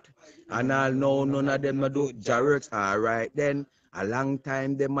Chadirt. And I know none of them no do ja works. Alright then. A long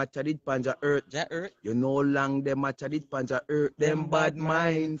time them a chadit panja earth. Ja Earth, You know long them a chadit panja earth. Them bad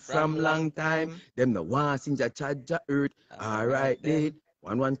mind from long time. Them no want Singjah Chadja earth. Alright then.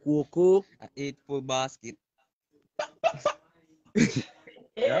 One cocoa. I ate full basket.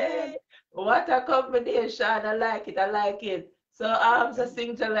 Yeah, man. Hey, what a combination. I like it. I like it. So so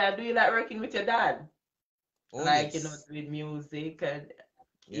Singjahlion, do you like working with your dad? Oh, Like, you know, yes. with music and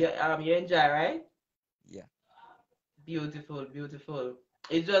Yeah, you enjoy, right? yeah. Beautiful, beautiful.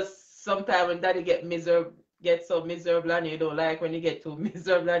 It's just sometimes when daddy get so miserable and you don't like when you get too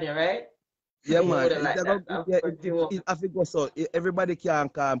miserable on you, right? Yeah, You man. wouldn't like that. Of course you won't. I think also everybody can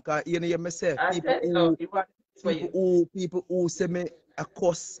calm. Cause you know you me say I tell you, you want this for you. people who say me a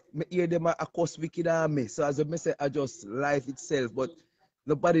cuss, me hear them a cuss wicked on me. So as I say, I just life itself. But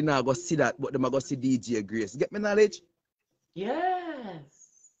nobody now go see that, but them a go see DJ Grace. Get me knowledge?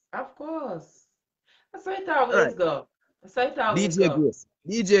 Yes, of course. That's how it All always right. go. That's how it always DJ go. Grace.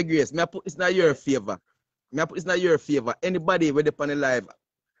 DJ Grace. Me I put it's not your favor. Me I put it's not your favor. Anybody with the on the live.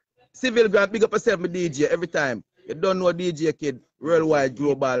 Civil Grant, big up yourself, me DJ every time. You don't know DJ Kid, worldwide,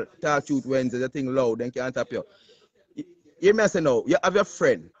 global, talk truth Wednesday, the thing loud, then can't tap you. Hear me I say now, you have your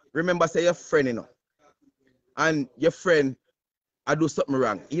friend. Remember, say your friend, you know. And your friend, I do something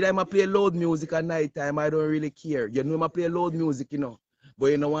wrong. Either I play loud music at night time, I don't really care. You know I play loud music, you know. But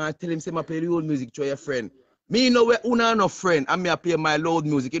you know want to tell him say I play loud music to your friend. Me know where una no friend and me I play my loud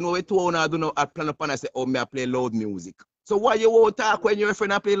music. You know where two una do know I plan upon I say, oh me I play loud music. So why you won't talk when your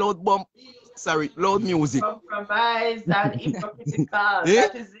friend I play loud bump? Sorry, loud music. Compromise and hypocritical. Eh?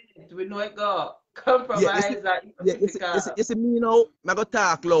 That is it. We know it go. Compromise and you see me now, I go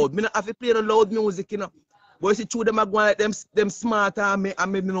talk loud. Me not have to play the loud music, you know. But you see, through them, I go like them smarter and me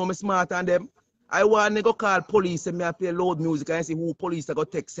know me smarter than them. I want to go call police and me I play loud music and see who police I go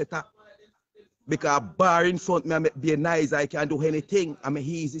take setter. Because bar in front me, I be nice, I can do anything. I'm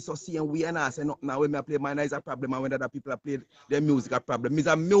easy, so see and we and I say nothing. Now when I play my nice a problem and when other people are playing their music a problem. Me's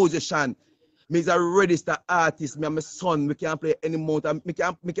a musician. Me's a registered artist. Me and my son, we can't play any more. Me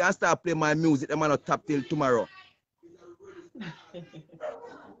can start playing my music. Them not tap till tomorrow.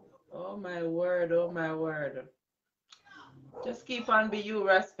 Oh my word, oh my word. Just keep on be you,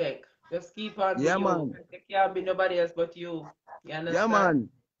 Raspeck. Just keep on be you. Man. There can't be nobody else but you. You understand? Yeah, man.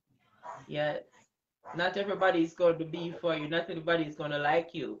 Yes. Not everybody is going to be for you. Not everybody is going to like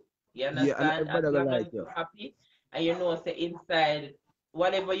you. You understand? Yeah, as long like as you're happy and you know, say inside,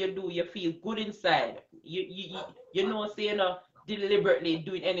 whatever you do, you feel good inside. You know, say you're not deliberately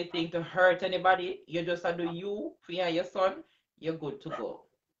doing anything to hurt anybody. You just do you for you and your son. You're good to go.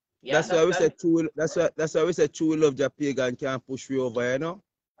 That's why we said true. That's why we said true love Jamaican can't push you over, you know.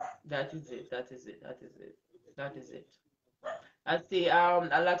 That is it. That is it. That is it. That is it. I see a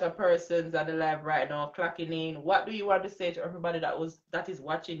lot of persons on the live right now clocking in. What do you want to say to everybody that is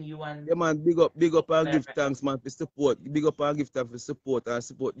watching you? And yeah, man, big up and give thanks, man, for support. Big up and give thanks for support and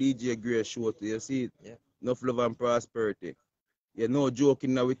support Djgrace show too. You see it? Yeah. Enough love and prosperity. Yeah, no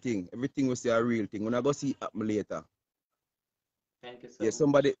joking now thing. Everything we say a real thing. When I go see it happen later. Thank you so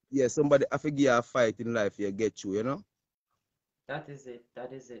much. Somebody have to give you a fight in life, you get you know? That is it.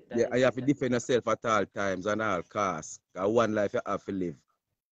 That is it. Yeah, you have to defend yourself at all times and all costs. Because one life you have to live.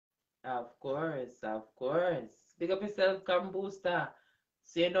 Of course, of course. Big up yourself, come booster.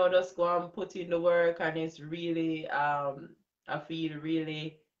 So you know, just go and put in the work, and it's really I feel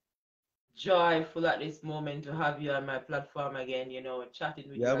really joyful at this moment to have you on my platform again, you know, chatting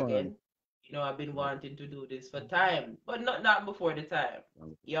with you again. You know, I've been wanting to do this for time, but not before the time.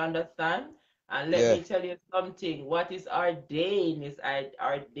 You understand? And let me tell you something. What is ordained is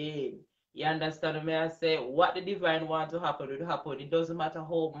ordained. You understand what I say? What the divine wants to happen will happen. It doesn't matter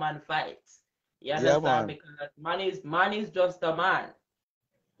how man fights. You understand? Because man is just a man.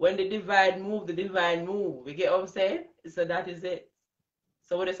 When the divine move, the divine move. You get what I'm saying? So that is it.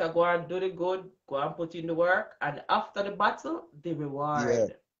 So we just go and do the good, go and put in the work, and after the battle, the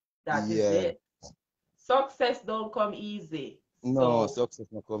reward. That is it. Success don't come easy. No, success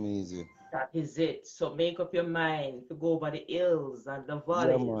don't come easy. That is it. So make up your mind to go over the hills and the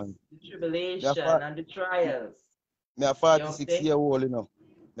valleys, the tribulation and the trials. Me a 46-year-old, you know.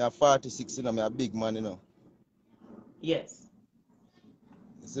 Me a 46, you know, me a big man, you know. Yes.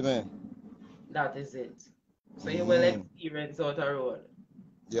 You see me? That is it. So you will experience out the road.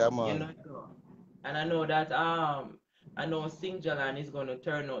 Yeah, man. You know, and I know that I know Singjahlion is going to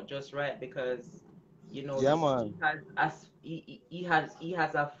turn out just right because, you know, he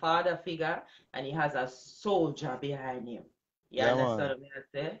has a father figure and he has a soldier behind him. You understand what I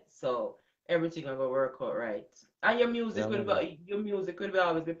say? So everything will work out right. And your music will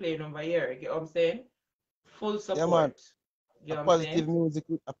always be playing over here. You get what I'm saying? Full support. Yeah, man. You know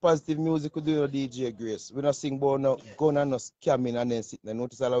a positive music could do your Djgrace. We don't sing about no gun and no scamming and then sitting.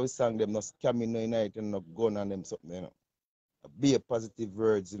 Notice all we sang them no scamming no night and no gun and them something, you know. Be a positive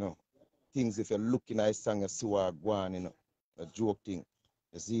words, you know. Things if you're looking at a song, you see what go on, you know. A joke thing.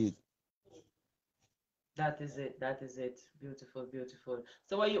 You see it. That is it. That is it. Beautiful, beautiful.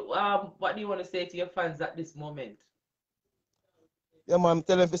 So what do you want to say to your fans at this moment? Yeah, man, I'm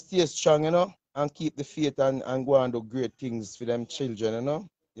telling them to stay strong, you know, and keep the faith and go and do great things for them children, you know.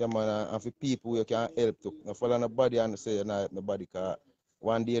 Yeah, man, and for people you can help to. Not follow nobody and say you're not help nobody, because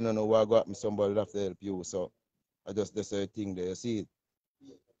one day you don't know what go happen, somebody will have to help you. So I just that's a thing there, you see it.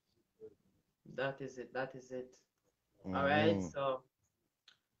 That is it, that is it. All right, so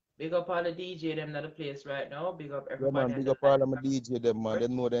big up all the DJ them in the place right now. Big up everybody. Yeah, man, big up all of my DJ them, man. They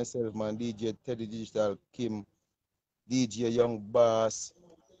know themselves, man. DJ Teddy Digital, Kim, DJ Young Boss,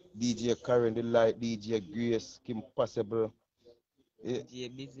 DJ Karen the Light, DJ Grace, Kim Possible,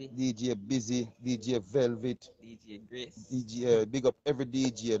 DJ Busy, DJ Velvet, DJ Grace. DJ, big up every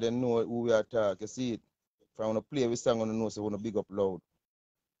DJ. They know who we are talking. You see it? From the play we song on the nose, so we want to big up loud.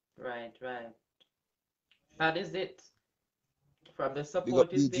 Right, right. That is it. From the support big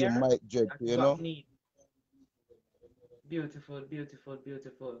up is DJ there. Mike Jed, you know? Beautiful, beautiful,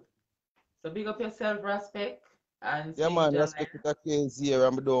 beautiful. So big up yourself, Raspeck. And yeah, man, Raspeck with a case here,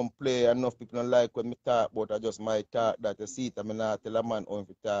 and I don't play. Enough people don't like when me talk, but I just might talk that. You see it, I mean, I tell a man how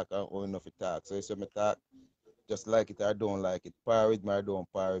to talk and how enough to talk. So you say me talk, just like it, I don't like it. Par with me, I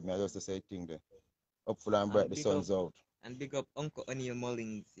don't par with me. I just say thing there. Hopefully I'm bright, the sun's out. And big up Uncle O'Neill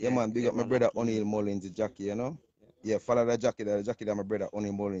Mullins. Yeah, man, big up my brother O'Neill Mullins, the Jackie, you know? Yeah, follow the Jackie, that my brother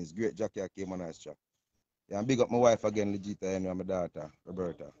O'Neill Mullins. Great Jackie, I came on nice track. Yeah, and big up my wife again, Legita, and my daughter,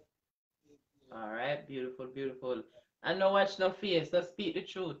 Roberta. All right, beautiful, beautiful. And no watch no face, just speak the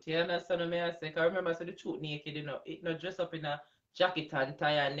truth. You understand what I say? I remember I said the truth naked, you know. It not dress up in a jacket and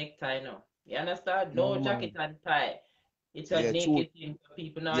tie and necktie, no. You understand? No, No, jacket man. and tie. It's a Yeah, truth. naked thing for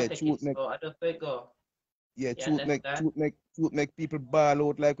people not Yeah, take truth it. make. So I just let go. Yeah, You understand? truth make people ball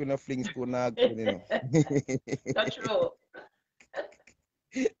out like when a fling stone nag, you know. Not true.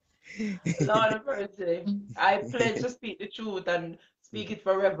 Lord of mercy. I pledge to speak the truth and speak it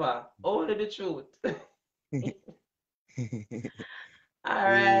forever. Only the truth. All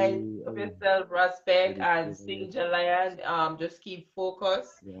right. Of yourself, Raspeck and Singjahlion. Just keep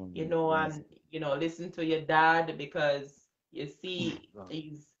focused, you know, and listen to your dad because you see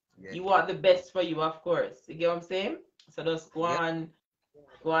you want the best for you, of course. You get what I'm saying? So just go on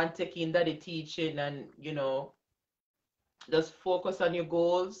take in daddy teaching and just focus on your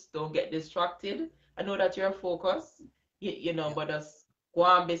goals. Don't get distracted. I know that you're focused, but just go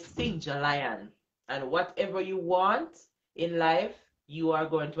and be Singjahlion. And whatever you want in life, you are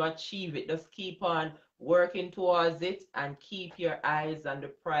going to achieve it. Just keep on working towards it and keep your eyes on the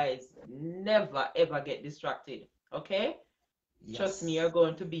prize. Never ever get distracted. Okay? Yes. Trust me, you're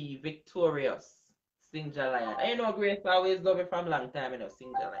going to be victorious. Singjahlion. And Grace always love me from long time,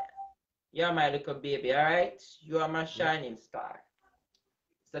 Singjahlion. You're my little baby, all right? You are my shining star.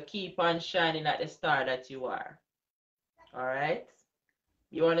 So keep on shining at the star that you are. All right?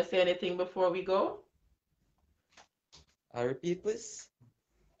 You want to say anything before we go? Repeat, please.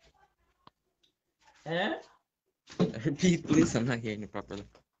 Eh? Repeat, please. I'm not hearing you properly.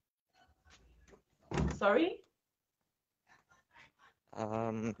 Sorry?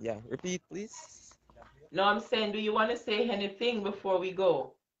 Yeah, repeat, please. No, I'm saying, do you want to say anything before we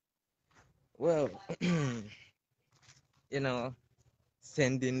go? Well,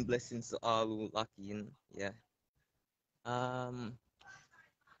 sending blessings to all who lock in. Yeah.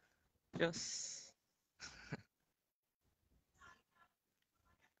 Just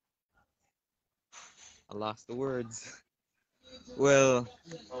I lost the words. Well,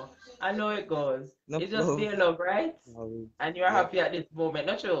 I know it goes. Enough It's just love. their love, right? And you're Yep. happy at this moment,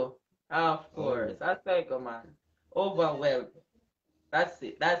 not you? Of course. That's like a man. Overwhelmed. That's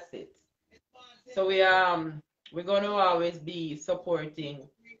it. That's it. So we're gonna always be supporting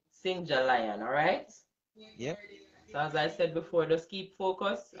Singjahlion, all right? Yep. So as I said before, just keep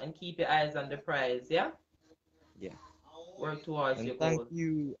focused and keep your eyes on the prize, yeah? Yeah. Work towards your Thank goals.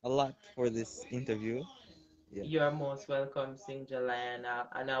 you a lot for this interview. Yeah. You're most welcome, Singjahlion,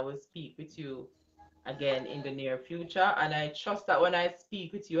 and I will speak with you again in the near future. And I trust that when I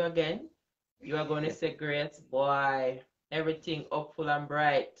speak with you again, you are going to say, Grace, boy, everything up full and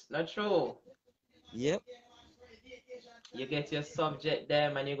bright. Not true? Yep. You get your subject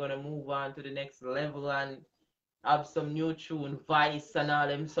them and you're going to move on to the next level and have some new tune, Vice and all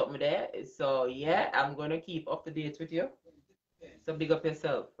them something there. So yeah, I'm going to keep up to date with you. So big up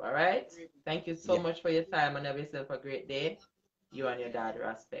yourself, all right? Thank you so much for your time and have yourself a great day. You and your dad,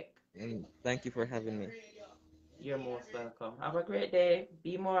 Raspeck. And thank you for having me. You're most welcome. Have a great day.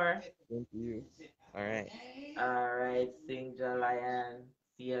 Be more. Thank you. All right. All right, Singjahlion.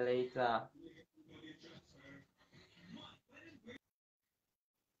 See you later.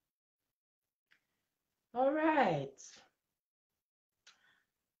 All right.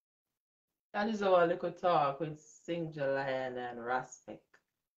 That is our little talk with Singjahlion and Raspeck.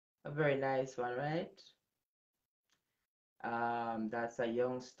 A very nice one, right? That's a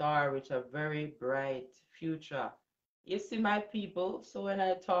young star with a very bright future. You see, my people, so when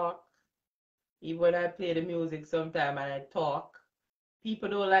I talk, even when I play the music sometime and I talk, people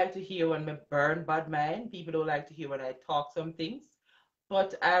don't like to hear when I burn bad mind. People don't like to hear when I talk some things.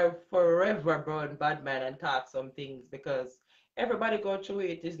 But I forever burn bad mind and talk some things because everybody go through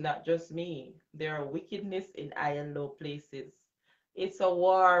it. It's not just me. There are wickedness in high and low places. It's a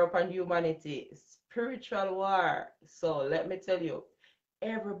war upon humanity, spiritual war. So let me tell you,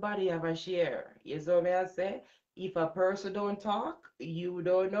 everybody have a share. You see what I say? If a person don't talk, you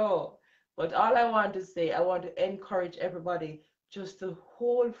don't know. But all I want to say, I want to encourage everybody just to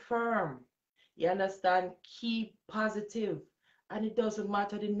hold firm. You understand? Keep positive. And it doesn't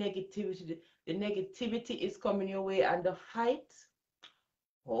matter the negativity. The negativity is coming your way and the fight.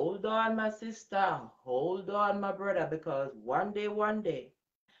 Hold on, my sister. Hold on, my brother, because one day,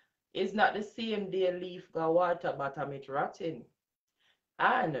 it's not the same day leaf go water bottom it rotting.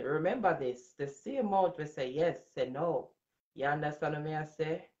 And remember this, the same mouth we say yes, say no. You understand what I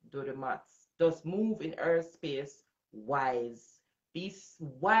say? Do the maths. Just move in earth space wise. Be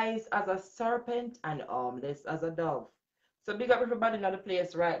wise as a serpent and harmless as a dove. So big up everybody in the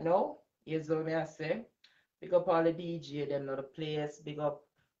place right now. Here's what I say. Big up all the DJ them in the place. Big up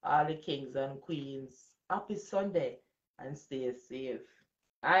all the kings and queens. Happy Sunday and stay safe.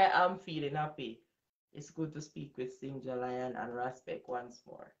 I am feeling happy. It's good to speak with Singjahlion and Raspeck once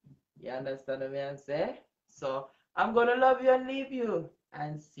more. You understand what I say? So I'm gonna love you and leave you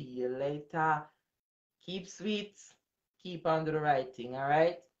and see you later. Keep sweet. Keep on the right thing, all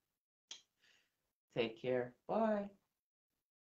right? Take care. Bye.